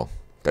as well.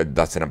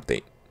 That's an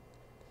update.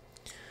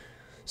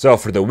 So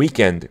for the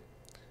weekend,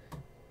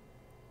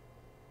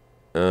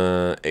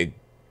 it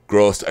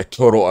grossed a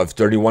total of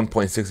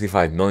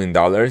 $31.65 million.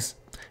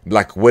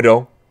 Black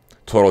Widow,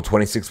 total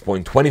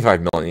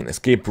 $26.25 million.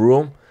 Escape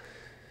Room,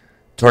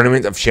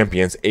 Tournament of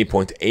Champions,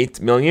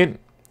 $8.8 million.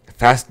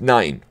 Fast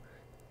 9.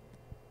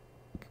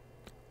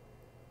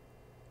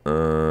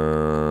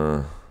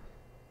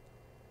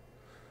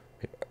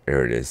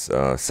 Here it is,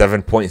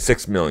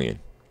 $7.6 million.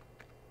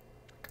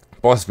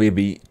 Boss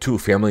Baby 2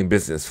 Family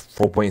Business,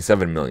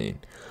 $4.7 million.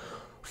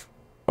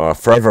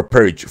 Forever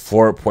Purge,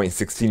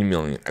 $4.16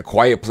 million. A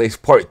Quiet Place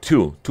Part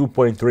 2,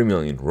 $2.3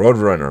 million.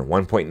 Roadrunner,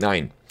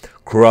 $1.9.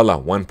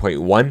 Cruella,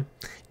 $1.1.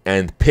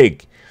 And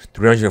Pig,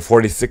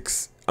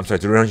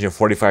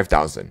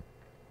 $345,000.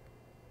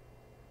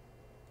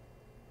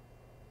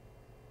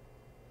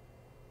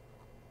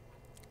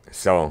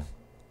 So,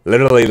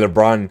 literally,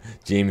 LeBron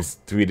James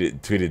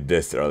tweeted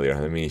this earlier.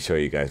 Let me show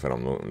you guys what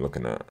I'm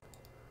looking at.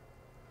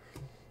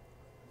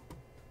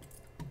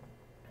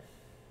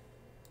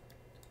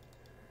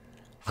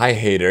 Hi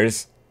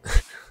haters,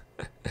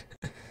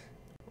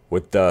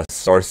 with the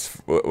source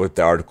with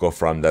the article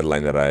from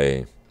Deadline that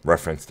I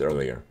referenced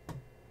earlier.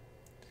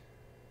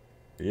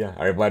 Yeah,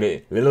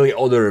 everybody, literally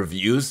all the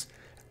reviews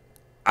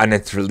and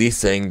its release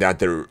saying that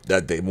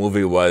the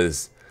movie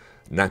was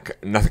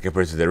nothing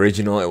compared to the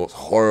original. It was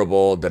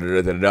horrible. Da, da,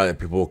 da, da, da, and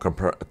people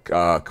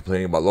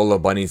complaining about Lola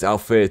Bunny's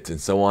outfit and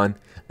so on.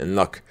 And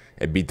look,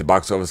 it beat the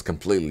box office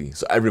completely.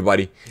 So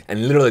everybody,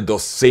 and literally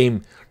those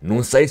same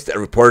news sites that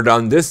reported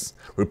on this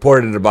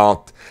reported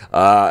about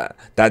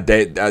that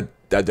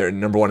they're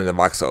number one in the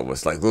box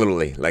office. Like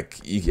literally, like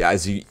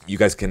as you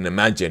guys can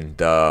imagine,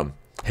 the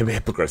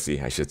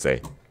hypocrisy, I should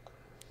say.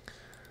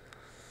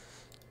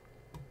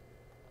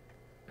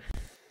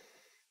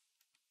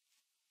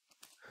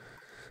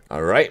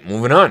 All right,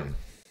 moving on.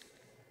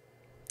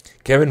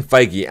 Kevin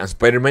Feige and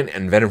Spider-Man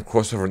and Venom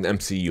crossover in the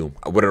MCU.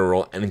 I wouldn't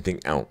roll anything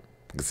out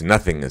because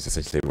nothing is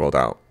essentially rolled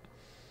out.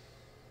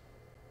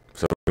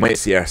 So we might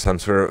see some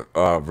sort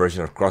of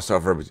version of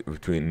crossover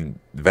between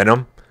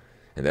Venom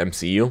and the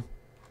MCU.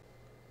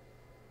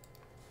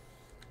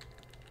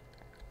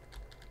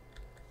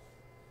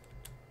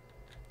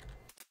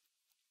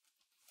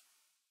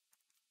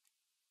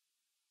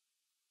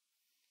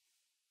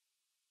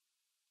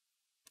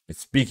 And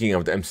speaking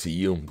of the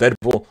MCU,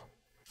 Deadpool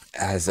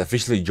has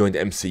officially joined the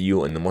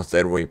MCU in the most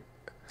dead way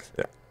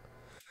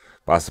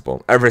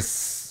possible.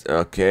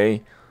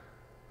 Okay.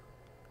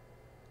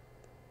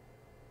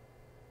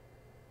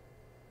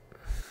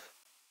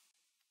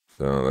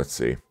 So let's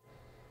see.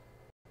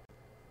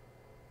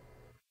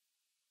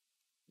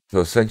 So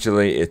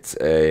essentially, it's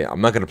a.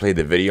 I'm not gonna play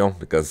the video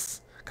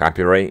because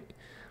copyright,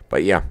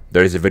 but yeah,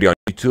 there is a video on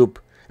YouTube.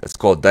 It's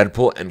called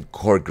Deadpool and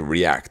Korg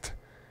React.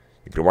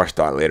 You can watch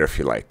that later if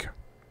you like.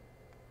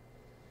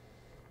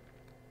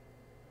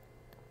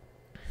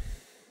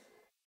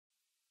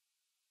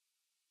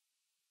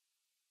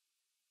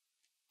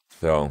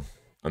 So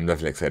I'm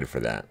definitely excited for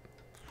that.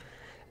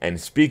 And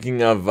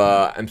speaking of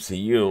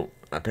MCU,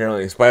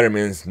 apparently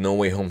Spider-Man's No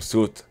Way Home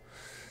suit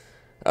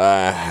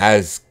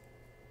has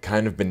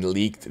kind of been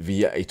leaked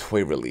via a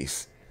toy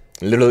release.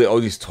 Literally, all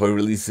these toy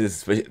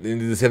releases, they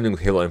do the same thing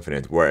with Halo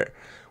Infinite, where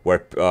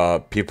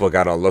people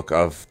got a look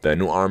of the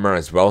new armor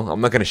as well.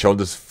 I'm not gonna show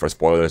this for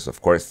spoilers,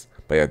 of course,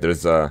 but yeah,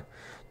 there's a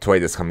toy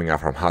that's coming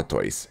out from Hot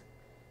Toys.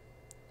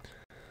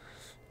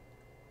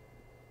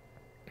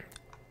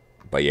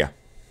 But yeah,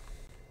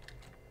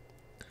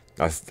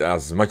 that's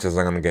as much as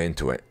I'm gonna get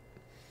into it.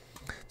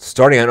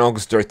 Starting on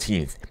August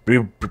 13th,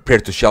 be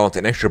prepared to shell out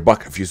an extra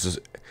buck if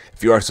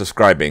you are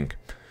subscribing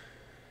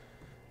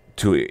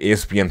to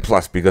ESPN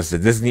Plus, because the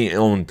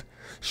Disney-owned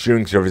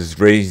streaming service is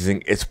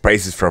raising its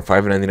prices from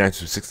 $5.99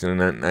 to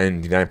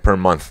 $6.99 per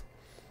month.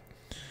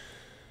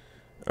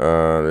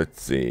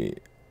 Let's see.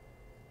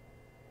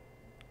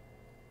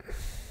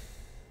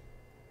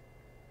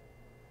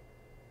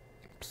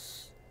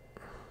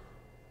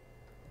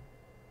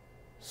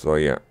 So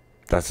yeah,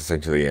 that's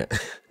essentially it.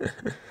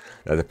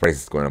 That the price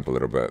is going up a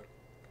little bit.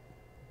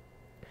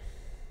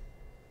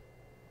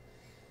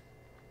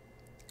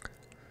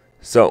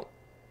 So,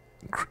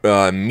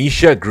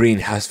 Misha Green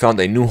has found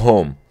a new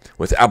home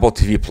with Apple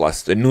TV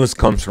Plus. The news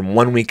comes from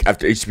 1 week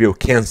after HBO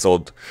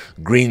canceled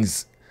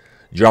Green's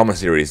drama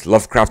series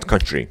Lovecraft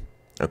Country,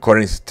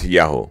 according to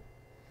Yahoo.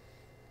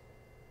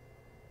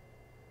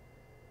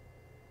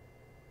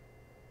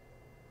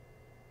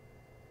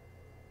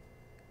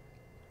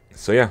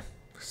 So yeah,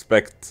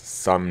 expect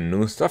some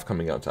new stuff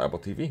coming out to Apple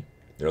TV.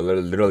 They're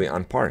literally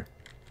on par.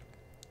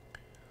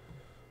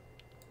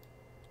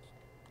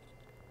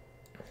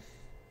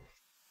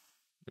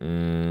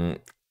 And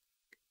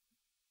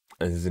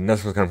there's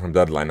another one coming from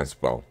Deadline as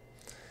well.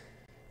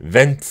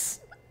 Vince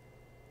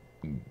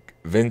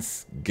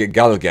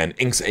Gilligan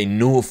inks a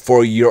new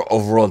 4-year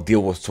overall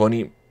deal with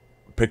Sony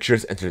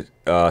Pictures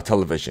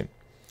Television.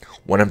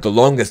 One of the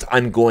longest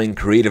ongoing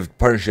creative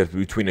partnerships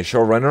between a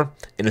showrunner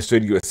and a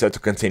studio is set to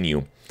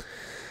continue.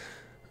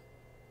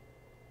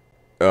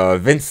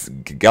 Vince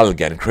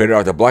Gilligan, creator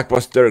of the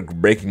blockbuster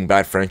Breaking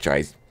Bad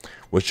franchise,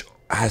 which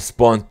has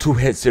spawned 2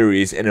 hit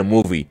series and a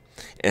movie,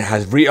 and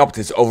has re-upped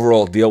his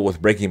overall deal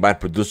with Breaking Bad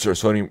producer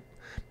Sony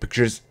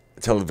Pictures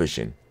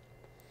Television.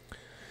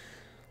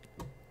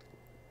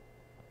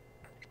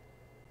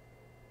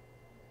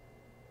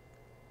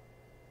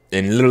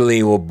 And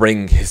literally will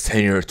bring his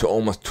tenure to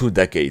almost 2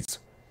 decades.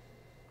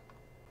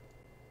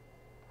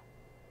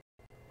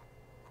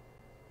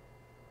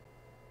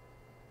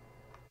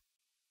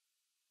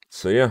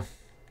 So yeah,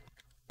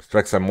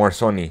 expect some more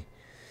Sony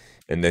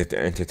in the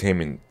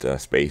entertainment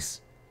space.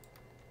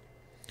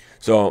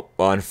 So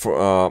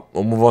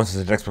we'll move on to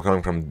the next one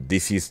coming from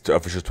DC's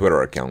official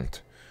Twitter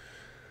account.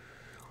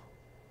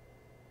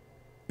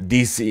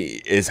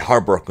 DC is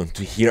heartbroken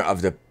to hear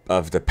of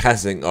the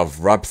passing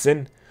of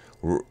Robson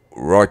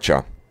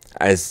Rocha,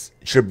 as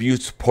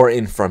tributes pour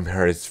in from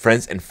his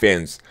friends and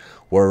fans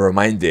were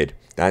reminded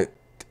that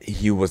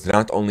he was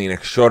not only an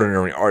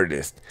extraordinary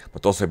artist,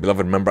 but also a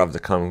beloved member of the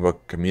comic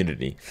book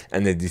community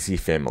and the DC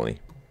family.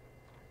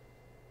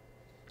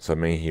 So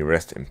may he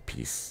rest in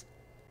peace.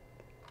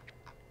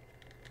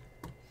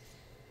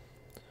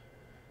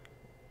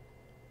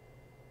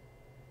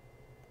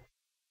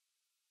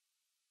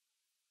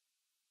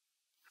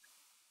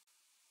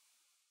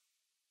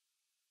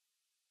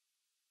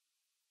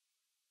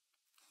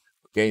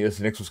 Okay, this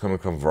next one's coming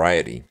from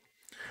Variety.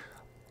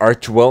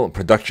 Archwell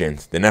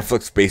Productions, the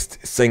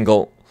Netflix-based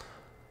single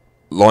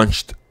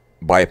launched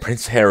by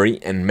Prince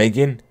Harry and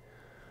Meghan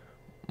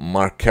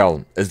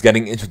Markle, is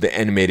getting into the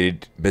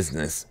animated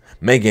business.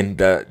 Meghan,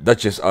 the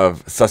Duchess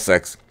of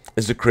Sussex,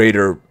 is the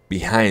creator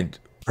behind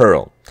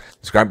Pearl,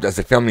 described as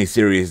a family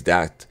series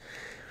that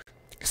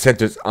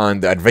centers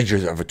on the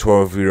adventures of a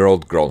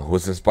 12-year-old girl who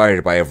was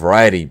inspired by a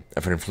variety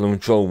of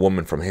influential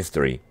women from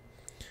history.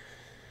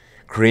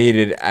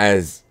 Credited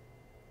as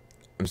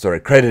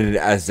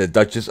the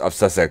Duchess of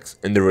Sussex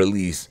in the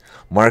release,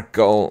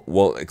 Markle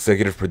will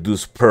executive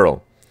produce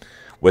Pearl,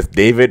 with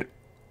David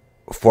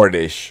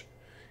Fordish,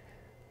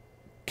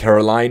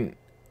 Caroline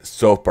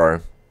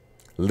Soper,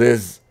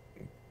 Liz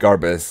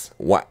Garbus,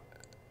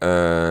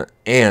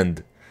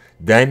 and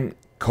Dan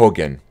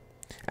Cogan.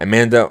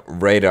 Amanda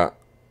Rada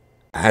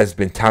has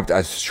been tapped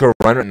as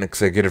showrunner and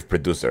executive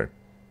producer.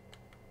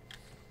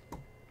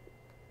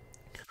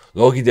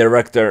 Loki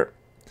director.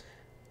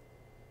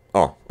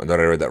 Oh, I thought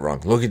I read that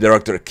wrong. Loki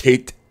director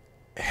Kate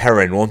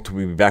Herron won't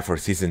be back for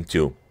season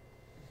 2.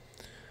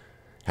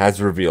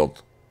 Has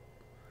revealed.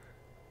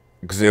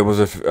 Because it was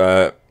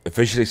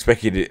officially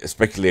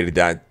speculated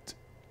that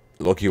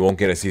Loki won't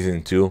get a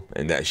season 2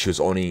 and that she was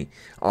only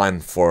on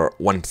for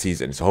 1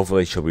 season. So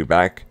hopefully she'll be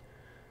back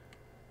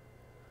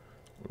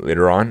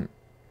later on.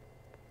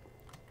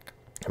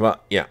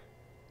 Well, yeah.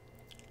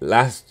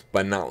 Last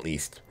but not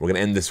least, we're gonna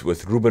end this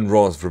with Ruben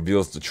Rose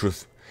reveals the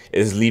truth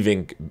is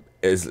leaving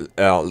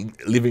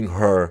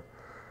her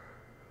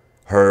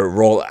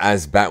role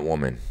as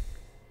Batwoman,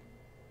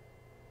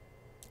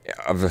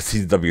 of the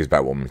CW's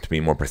Batwoman, to be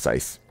more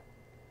precise.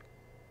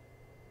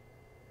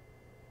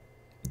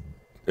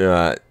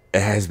 It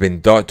has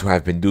been thought to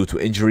have been due to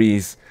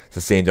injuries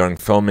sustained during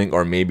filming,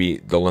 or maybe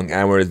the long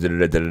hours.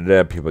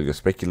 People are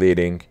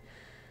speculating.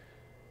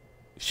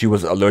 She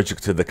was allergic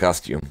to the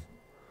costume.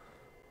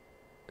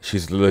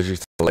 She's allergic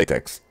to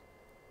latex.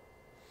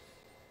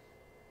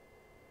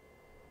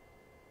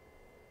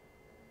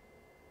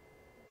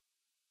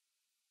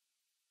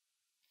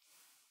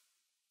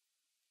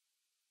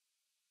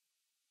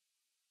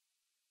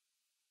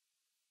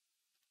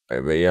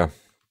 But yeah,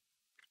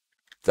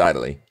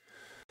 sadly.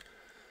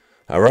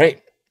 All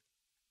right,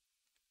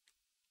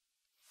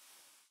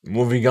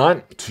 moving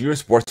on to your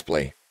sports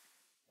play.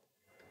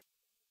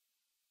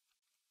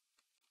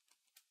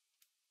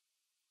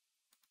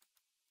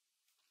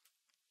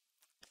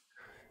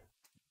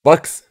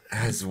 Bucks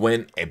has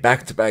won a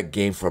back-to-back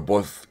game for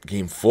both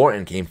Game 4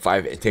 and Game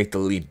 5 and take the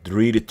lead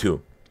 3-2.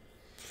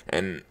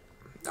 And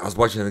I was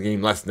watching the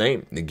game last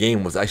night. The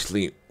game was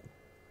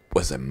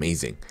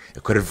amazing.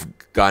 It could have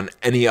gone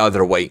any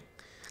other way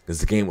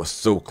because the game was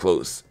so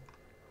close.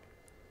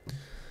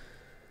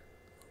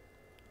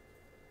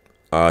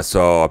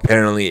 So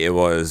apparently it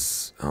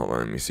was. Hold on,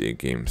 let me see.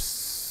 Game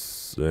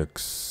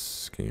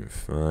 6, Game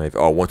 5.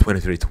 Oh,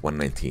 123 to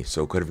 119.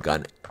 So it could have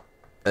gone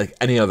like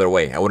any other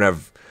way. I would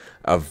have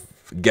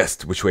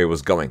guessed which way it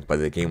was going, but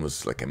the game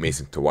was like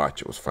amazing to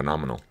watch. It was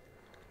phenomenal.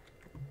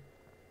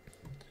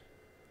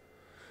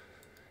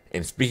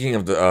 And speaking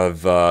of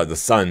the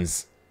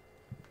Suns,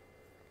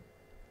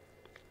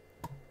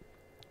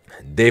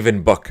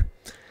 David Buck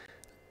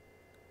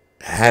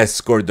has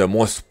scored the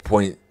most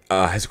points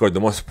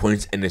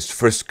in his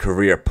first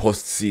career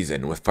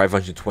postseason with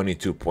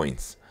 522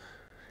 points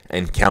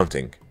and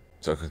counting.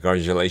 So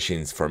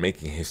congratulations for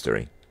making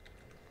history.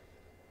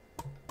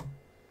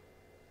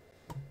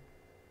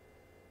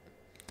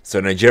 So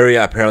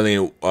Nigeria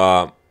apparently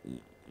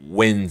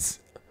wins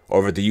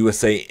over the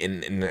USA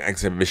in an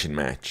exhibition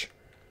match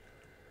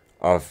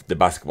of the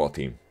basketball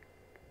team.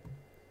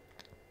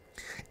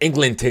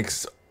 England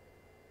takes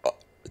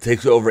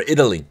over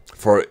Italy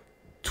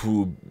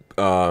to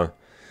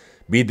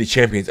be the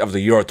champions of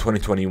the Euro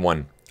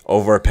 2021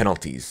 over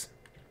penalties.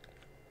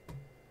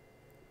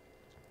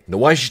 The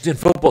Washington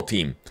football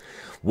team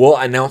will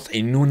announce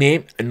a new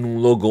name and new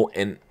logo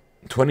in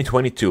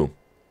 2022.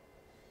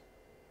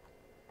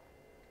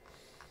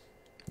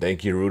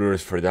 Thank you,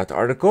 Reuters, for that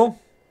article.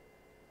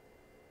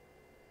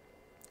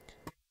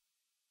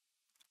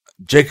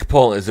 Jake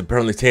Paul is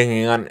apparently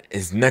taking on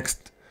his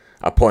next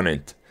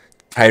opponent,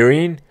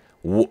 Tyrone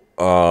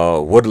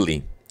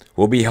Woodley,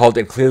 will be held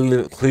in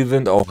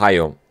Cleveland,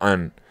 Ohio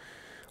on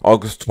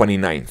August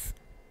 29th.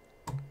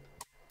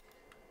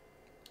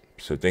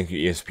 So thank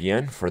you,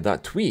 ESPN, for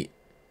that tweet.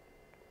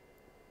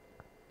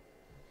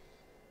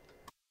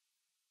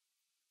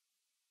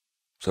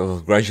 So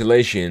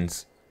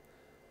congratulations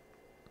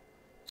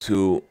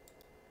to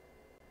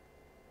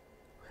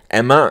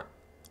Emma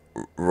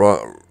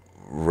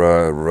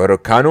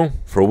Raducanu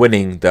for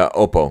winning the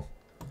Oppo,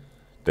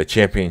 the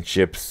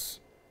championships.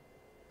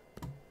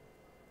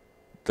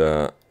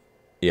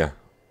 Yeah.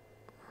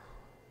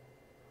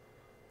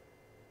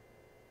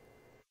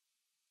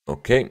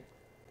 Okay.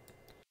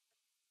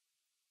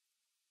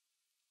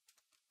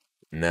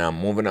 Now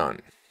moving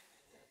on.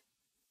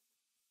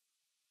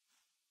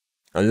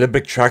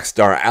 Olympic track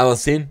star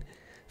Alison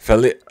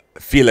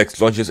Felix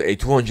launches a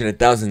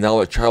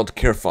 $200,000 child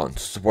care fund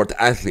to support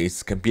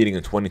athletes competing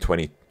in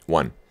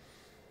 2021.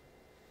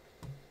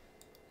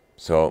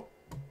 So,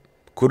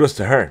 kudos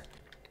to her.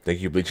 Thank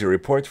you, Bleacher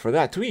Report, for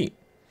that tweet.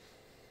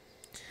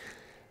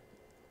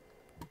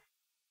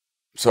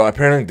 So,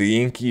 apparently, the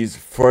Yankees'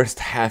 first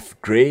half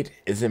grade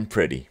isn't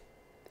pretty,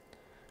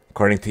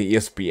 according to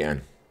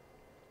ESPN.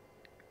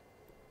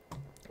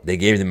 They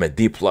gave them a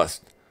D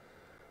plus.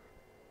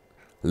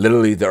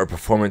 Literally, their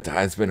performance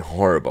has been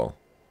horrible.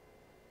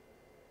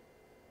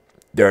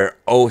 They're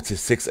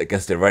 0-6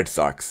 against the Red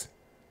Sox.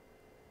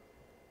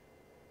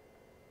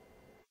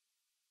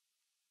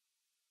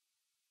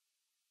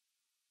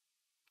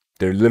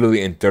 They're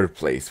literally in third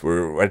place.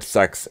 We're Red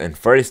Sox in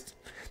first,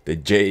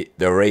 the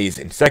Rays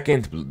in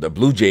second, the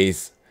Blue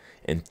Jays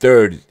in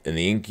third, and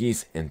the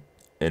Yankees in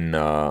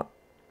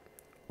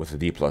with a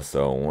D plus.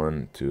 So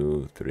 1,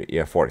 2, 3,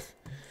 yeah, fourth.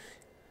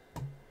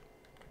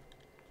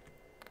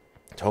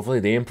 So hopefully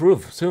they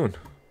improve soon.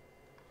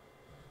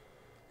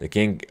 They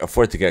can't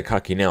afford to get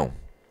cocky now.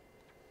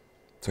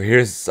 So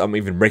here's some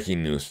even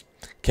breaking news.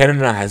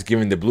 Canada has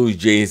given the Blue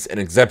Jays an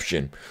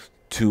exception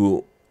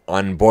to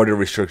on border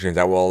restrictions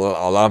that will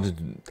allow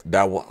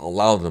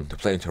them to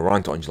play in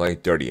Toronto on July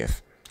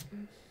 30th.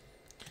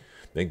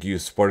 Thank you,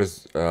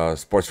 Sports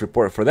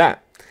Report, for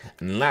that.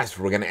 And last,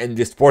 we're gonna end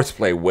this sports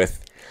play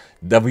with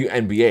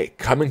WNBA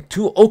coming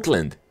to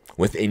Oakland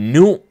with a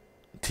new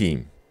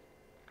team.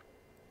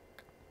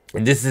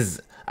 And this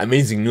is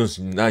amazing news,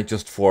 not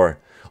just for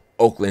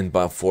Oakland,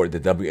 but for the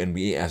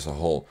WNBA as a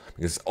whole,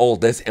 because all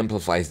this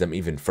amplifies them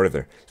even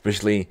further,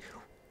 especially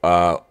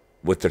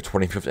with their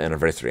 25th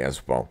anniversary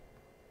as well.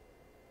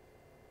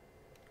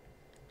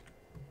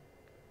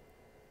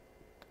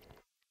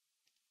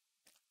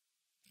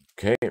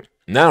 Okay,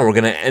 now we're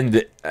gonna end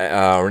it.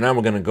 Now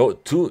we're gonna go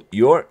to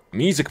your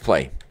music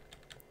play.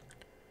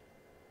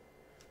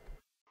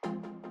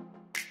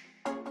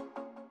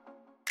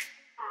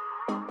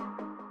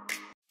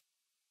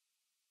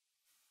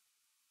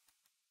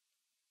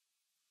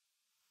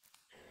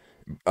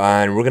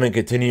 And we're gonna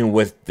continue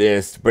with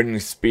this Britney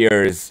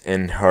Spears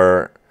and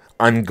her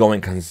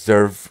ongoing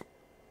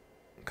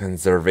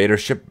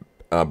conservatorship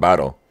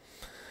battle.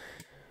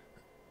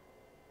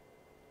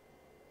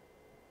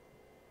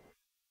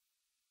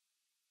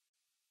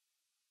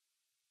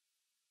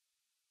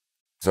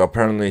 So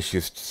apparently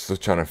she's still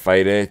trying to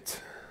fight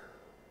it.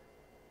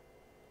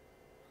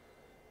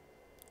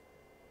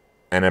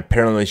 And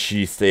apparently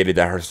she stated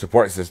that her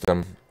support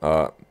system,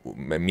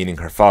 meaning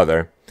her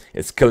father,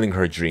 is killing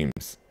her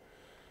dreams.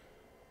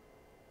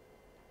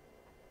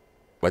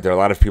 But there are a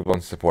lot of people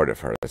in support of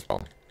her as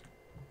well.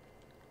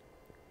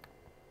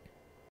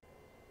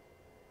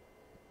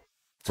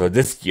 So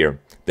this year,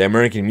 the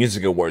American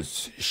Music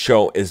Awards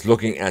show is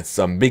looking at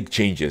some big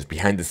changes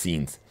behind the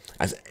scenes,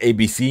 as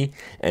ABC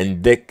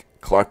and Dick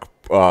Clark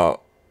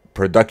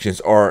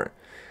Productions are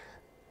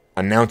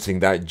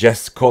announcing that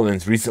Jess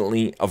Collins,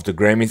 recently of the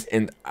Grammys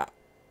and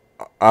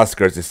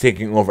Oscars, is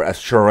taking over as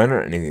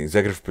showrunner and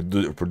executive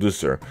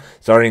producer,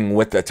 starting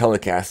with the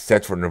telecast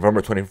set for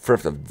November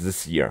 25th of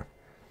this year.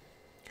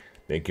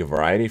 Thank you,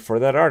 Variety, for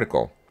that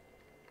article.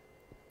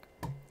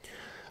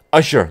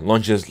 Usher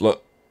launches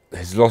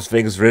his Las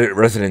Vegas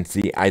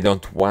residency. I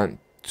don't want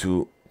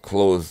to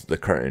close the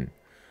curtain.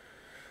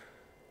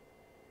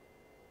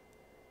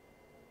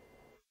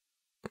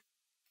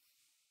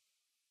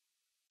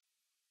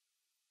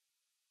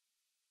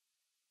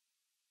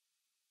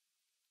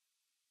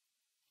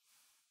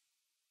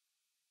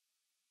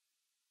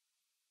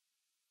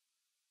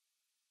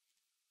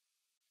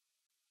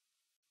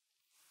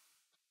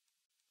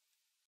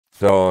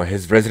 So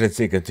his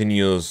residency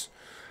continues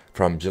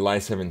from July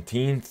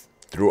 17th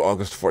through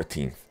August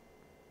 14th.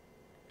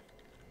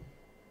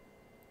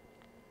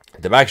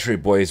 The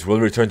Backstreet Boys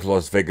will return to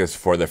Las Vegas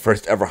for their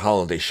first ever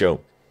holiday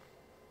show.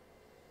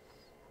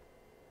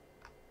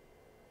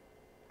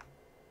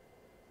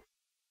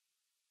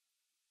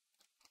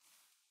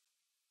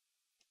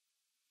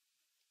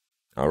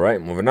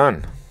 Alright, moving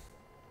on.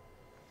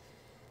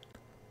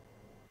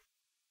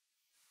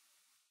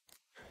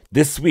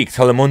 This week,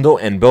 Telemundo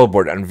and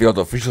Billboard unveiled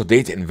the official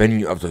date and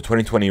venue of the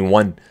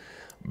 2021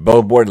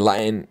 Billboard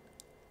Latin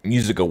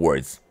Music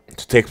Awards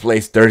to take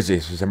place Thursday,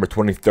 December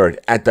 23rd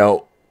at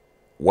the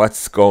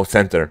Watsco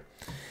Center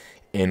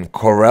in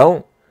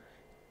Coral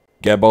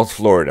Gables,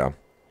 Florida.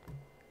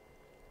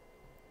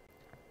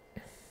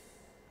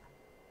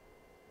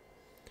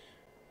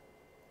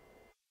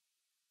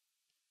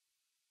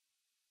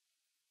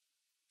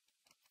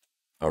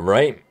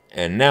 Alright,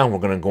 and now we're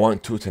going to go on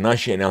to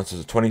Tanashi announces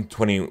the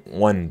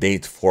 2021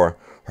 date for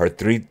her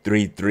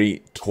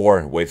 333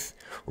 tour with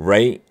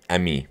Ray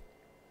Ami.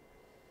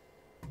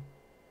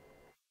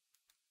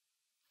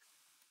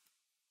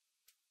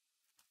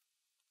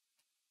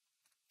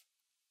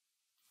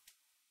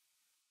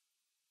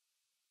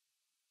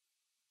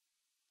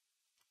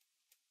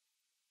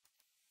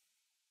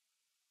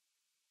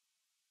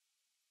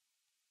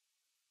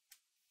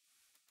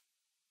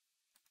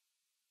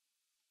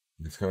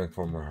 It's coming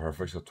from her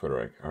official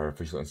Twitter, her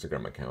official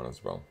Instagram account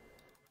as well.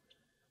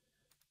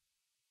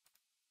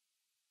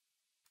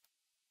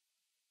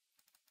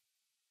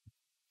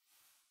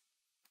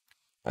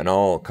 And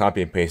I'll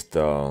copy and paste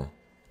the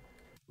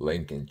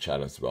link in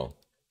chat as well.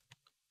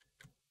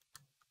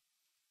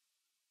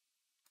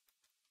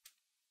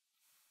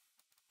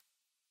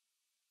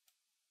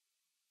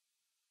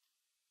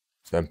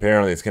 So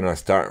apparently it's gonna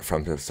start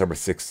from December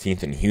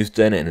 16th in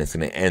Houston, and it's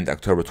gonna end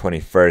October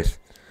 21st,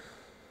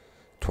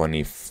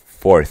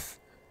 24th.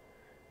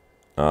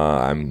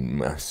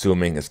 I'm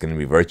assuming it's gonna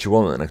be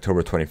virtual, and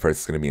October 21st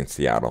is gonna be in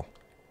Seattle.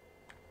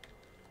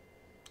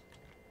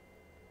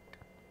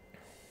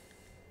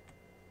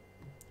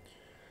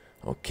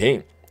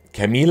 Okay,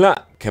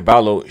 Camila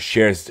Cabello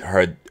shares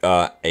her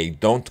a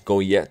 "Don't Go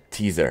Yet"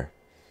 teaser.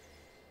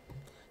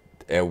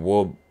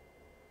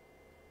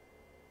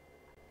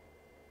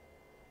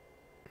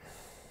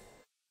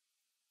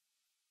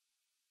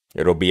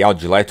 It'll be out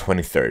July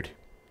 23rd.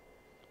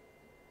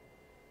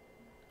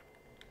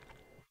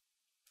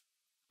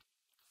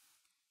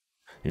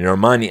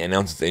 Normani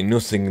announces a new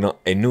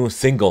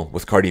single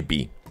with Cardi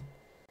B,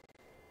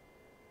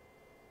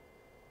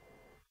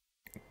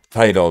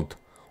 titled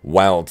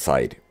 "Wild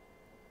Side,"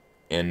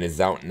 and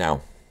is out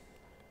now.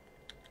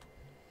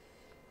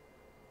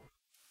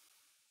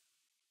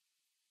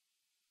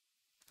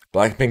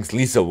 BLACKPINK's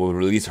Lisa will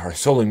release her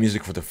solo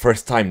music for the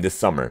first time this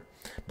summer,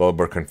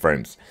 Billboard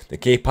confirms. The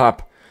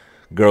K-pop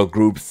girl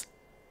group's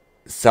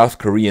South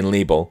Korean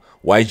label,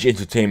 YG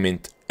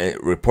Entertainment,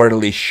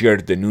 reportedly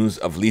shared the news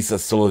of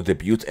Lisa's solo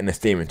debut in a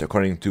statement.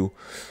 According to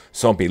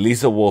Sompi,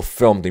 Lisa will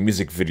film the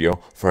music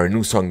video for her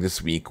new song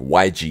this week.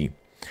 YG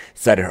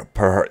said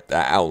per the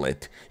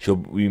outlet she'll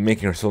be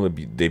making her solo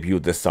debut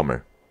this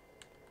summer.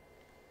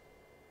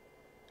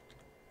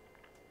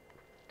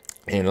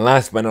 And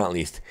last but not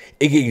least,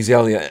 Iggy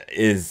Azalea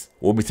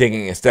will be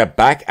taking a step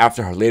back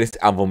after her latest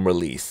album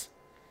release.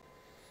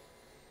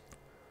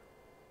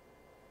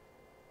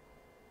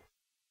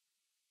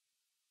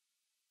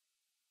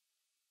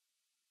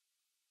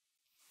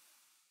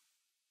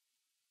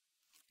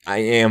 I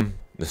Am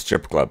the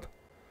Strip Club.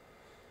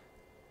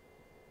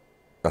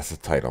 That's the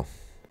title.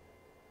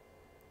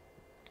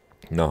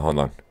 No, hold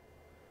on.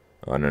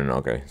 Oh, no,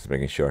 okay. Just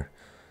making sure.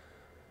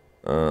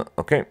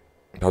 Okay.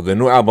 So the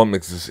new album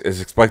is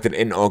expected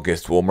in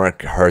August. Will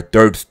mark her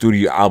third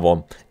studio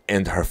album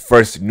and her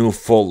first new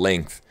full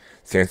length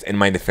since In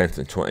My Defense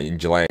in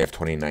July of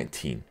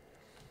 2019.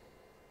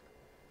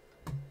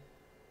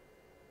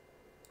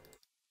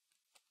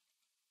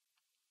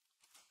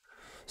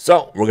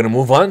 So we're gonna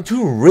move on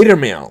to Reader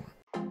Mail.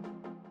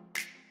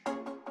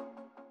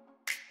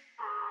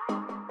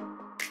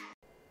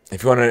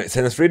 If you want to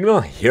send us Reader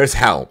Mail, here's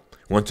how.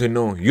 Want to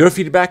know your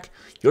feedback,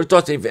 your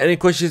thoughts, if any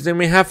questions they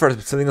may have for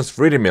sending us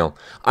Reader Mail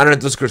on our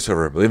Discord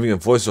server, leaving a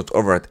voice note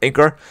over at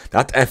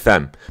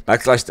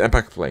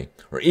anchor.fm/theimpactplay,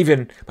 or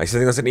even by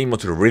sending us an email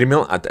to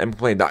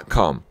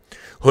readermail@theimpactplay.com.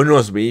 Who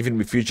knows, we even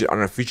be featured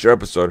on a future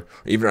episode, or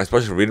even a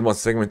special Reader Mail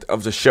segment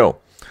of the show.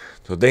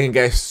 So thank you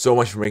guys so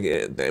much for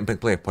making the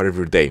Impact Play a part of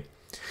your day.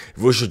 If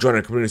you wish to join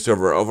our community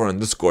server over on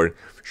Discord,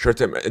 sure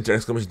to enter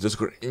exclamation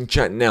Discord in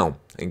chat now.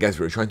 And guys,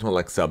 we're trying to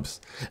unlock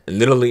subs, and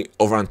literally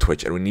over on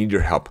Twitch, and we need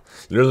your help.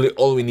 Literally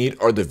all we need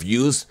are the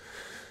views.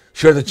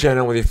 Share the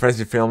channel with your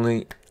friends and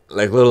family,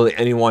 like literally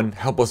anyone.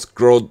 Help us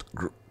grow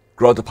the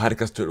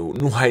podcast to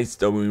new heights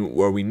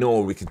where we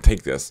know we can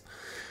take this.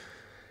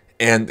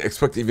 And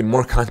expect even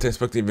more content,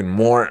 expect even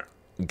more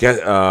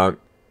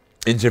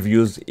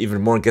interviews,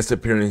 even more guest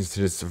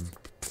appearances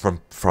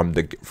from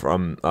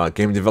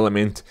game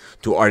development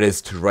to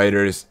artists to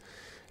writers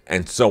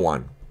and so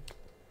on.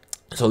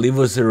 So leave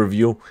us a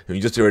review if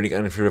you just already got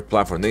on your favorite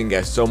platform. Thank you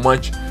guys so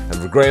much.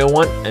 Have a great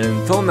one, and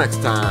until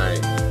next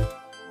time.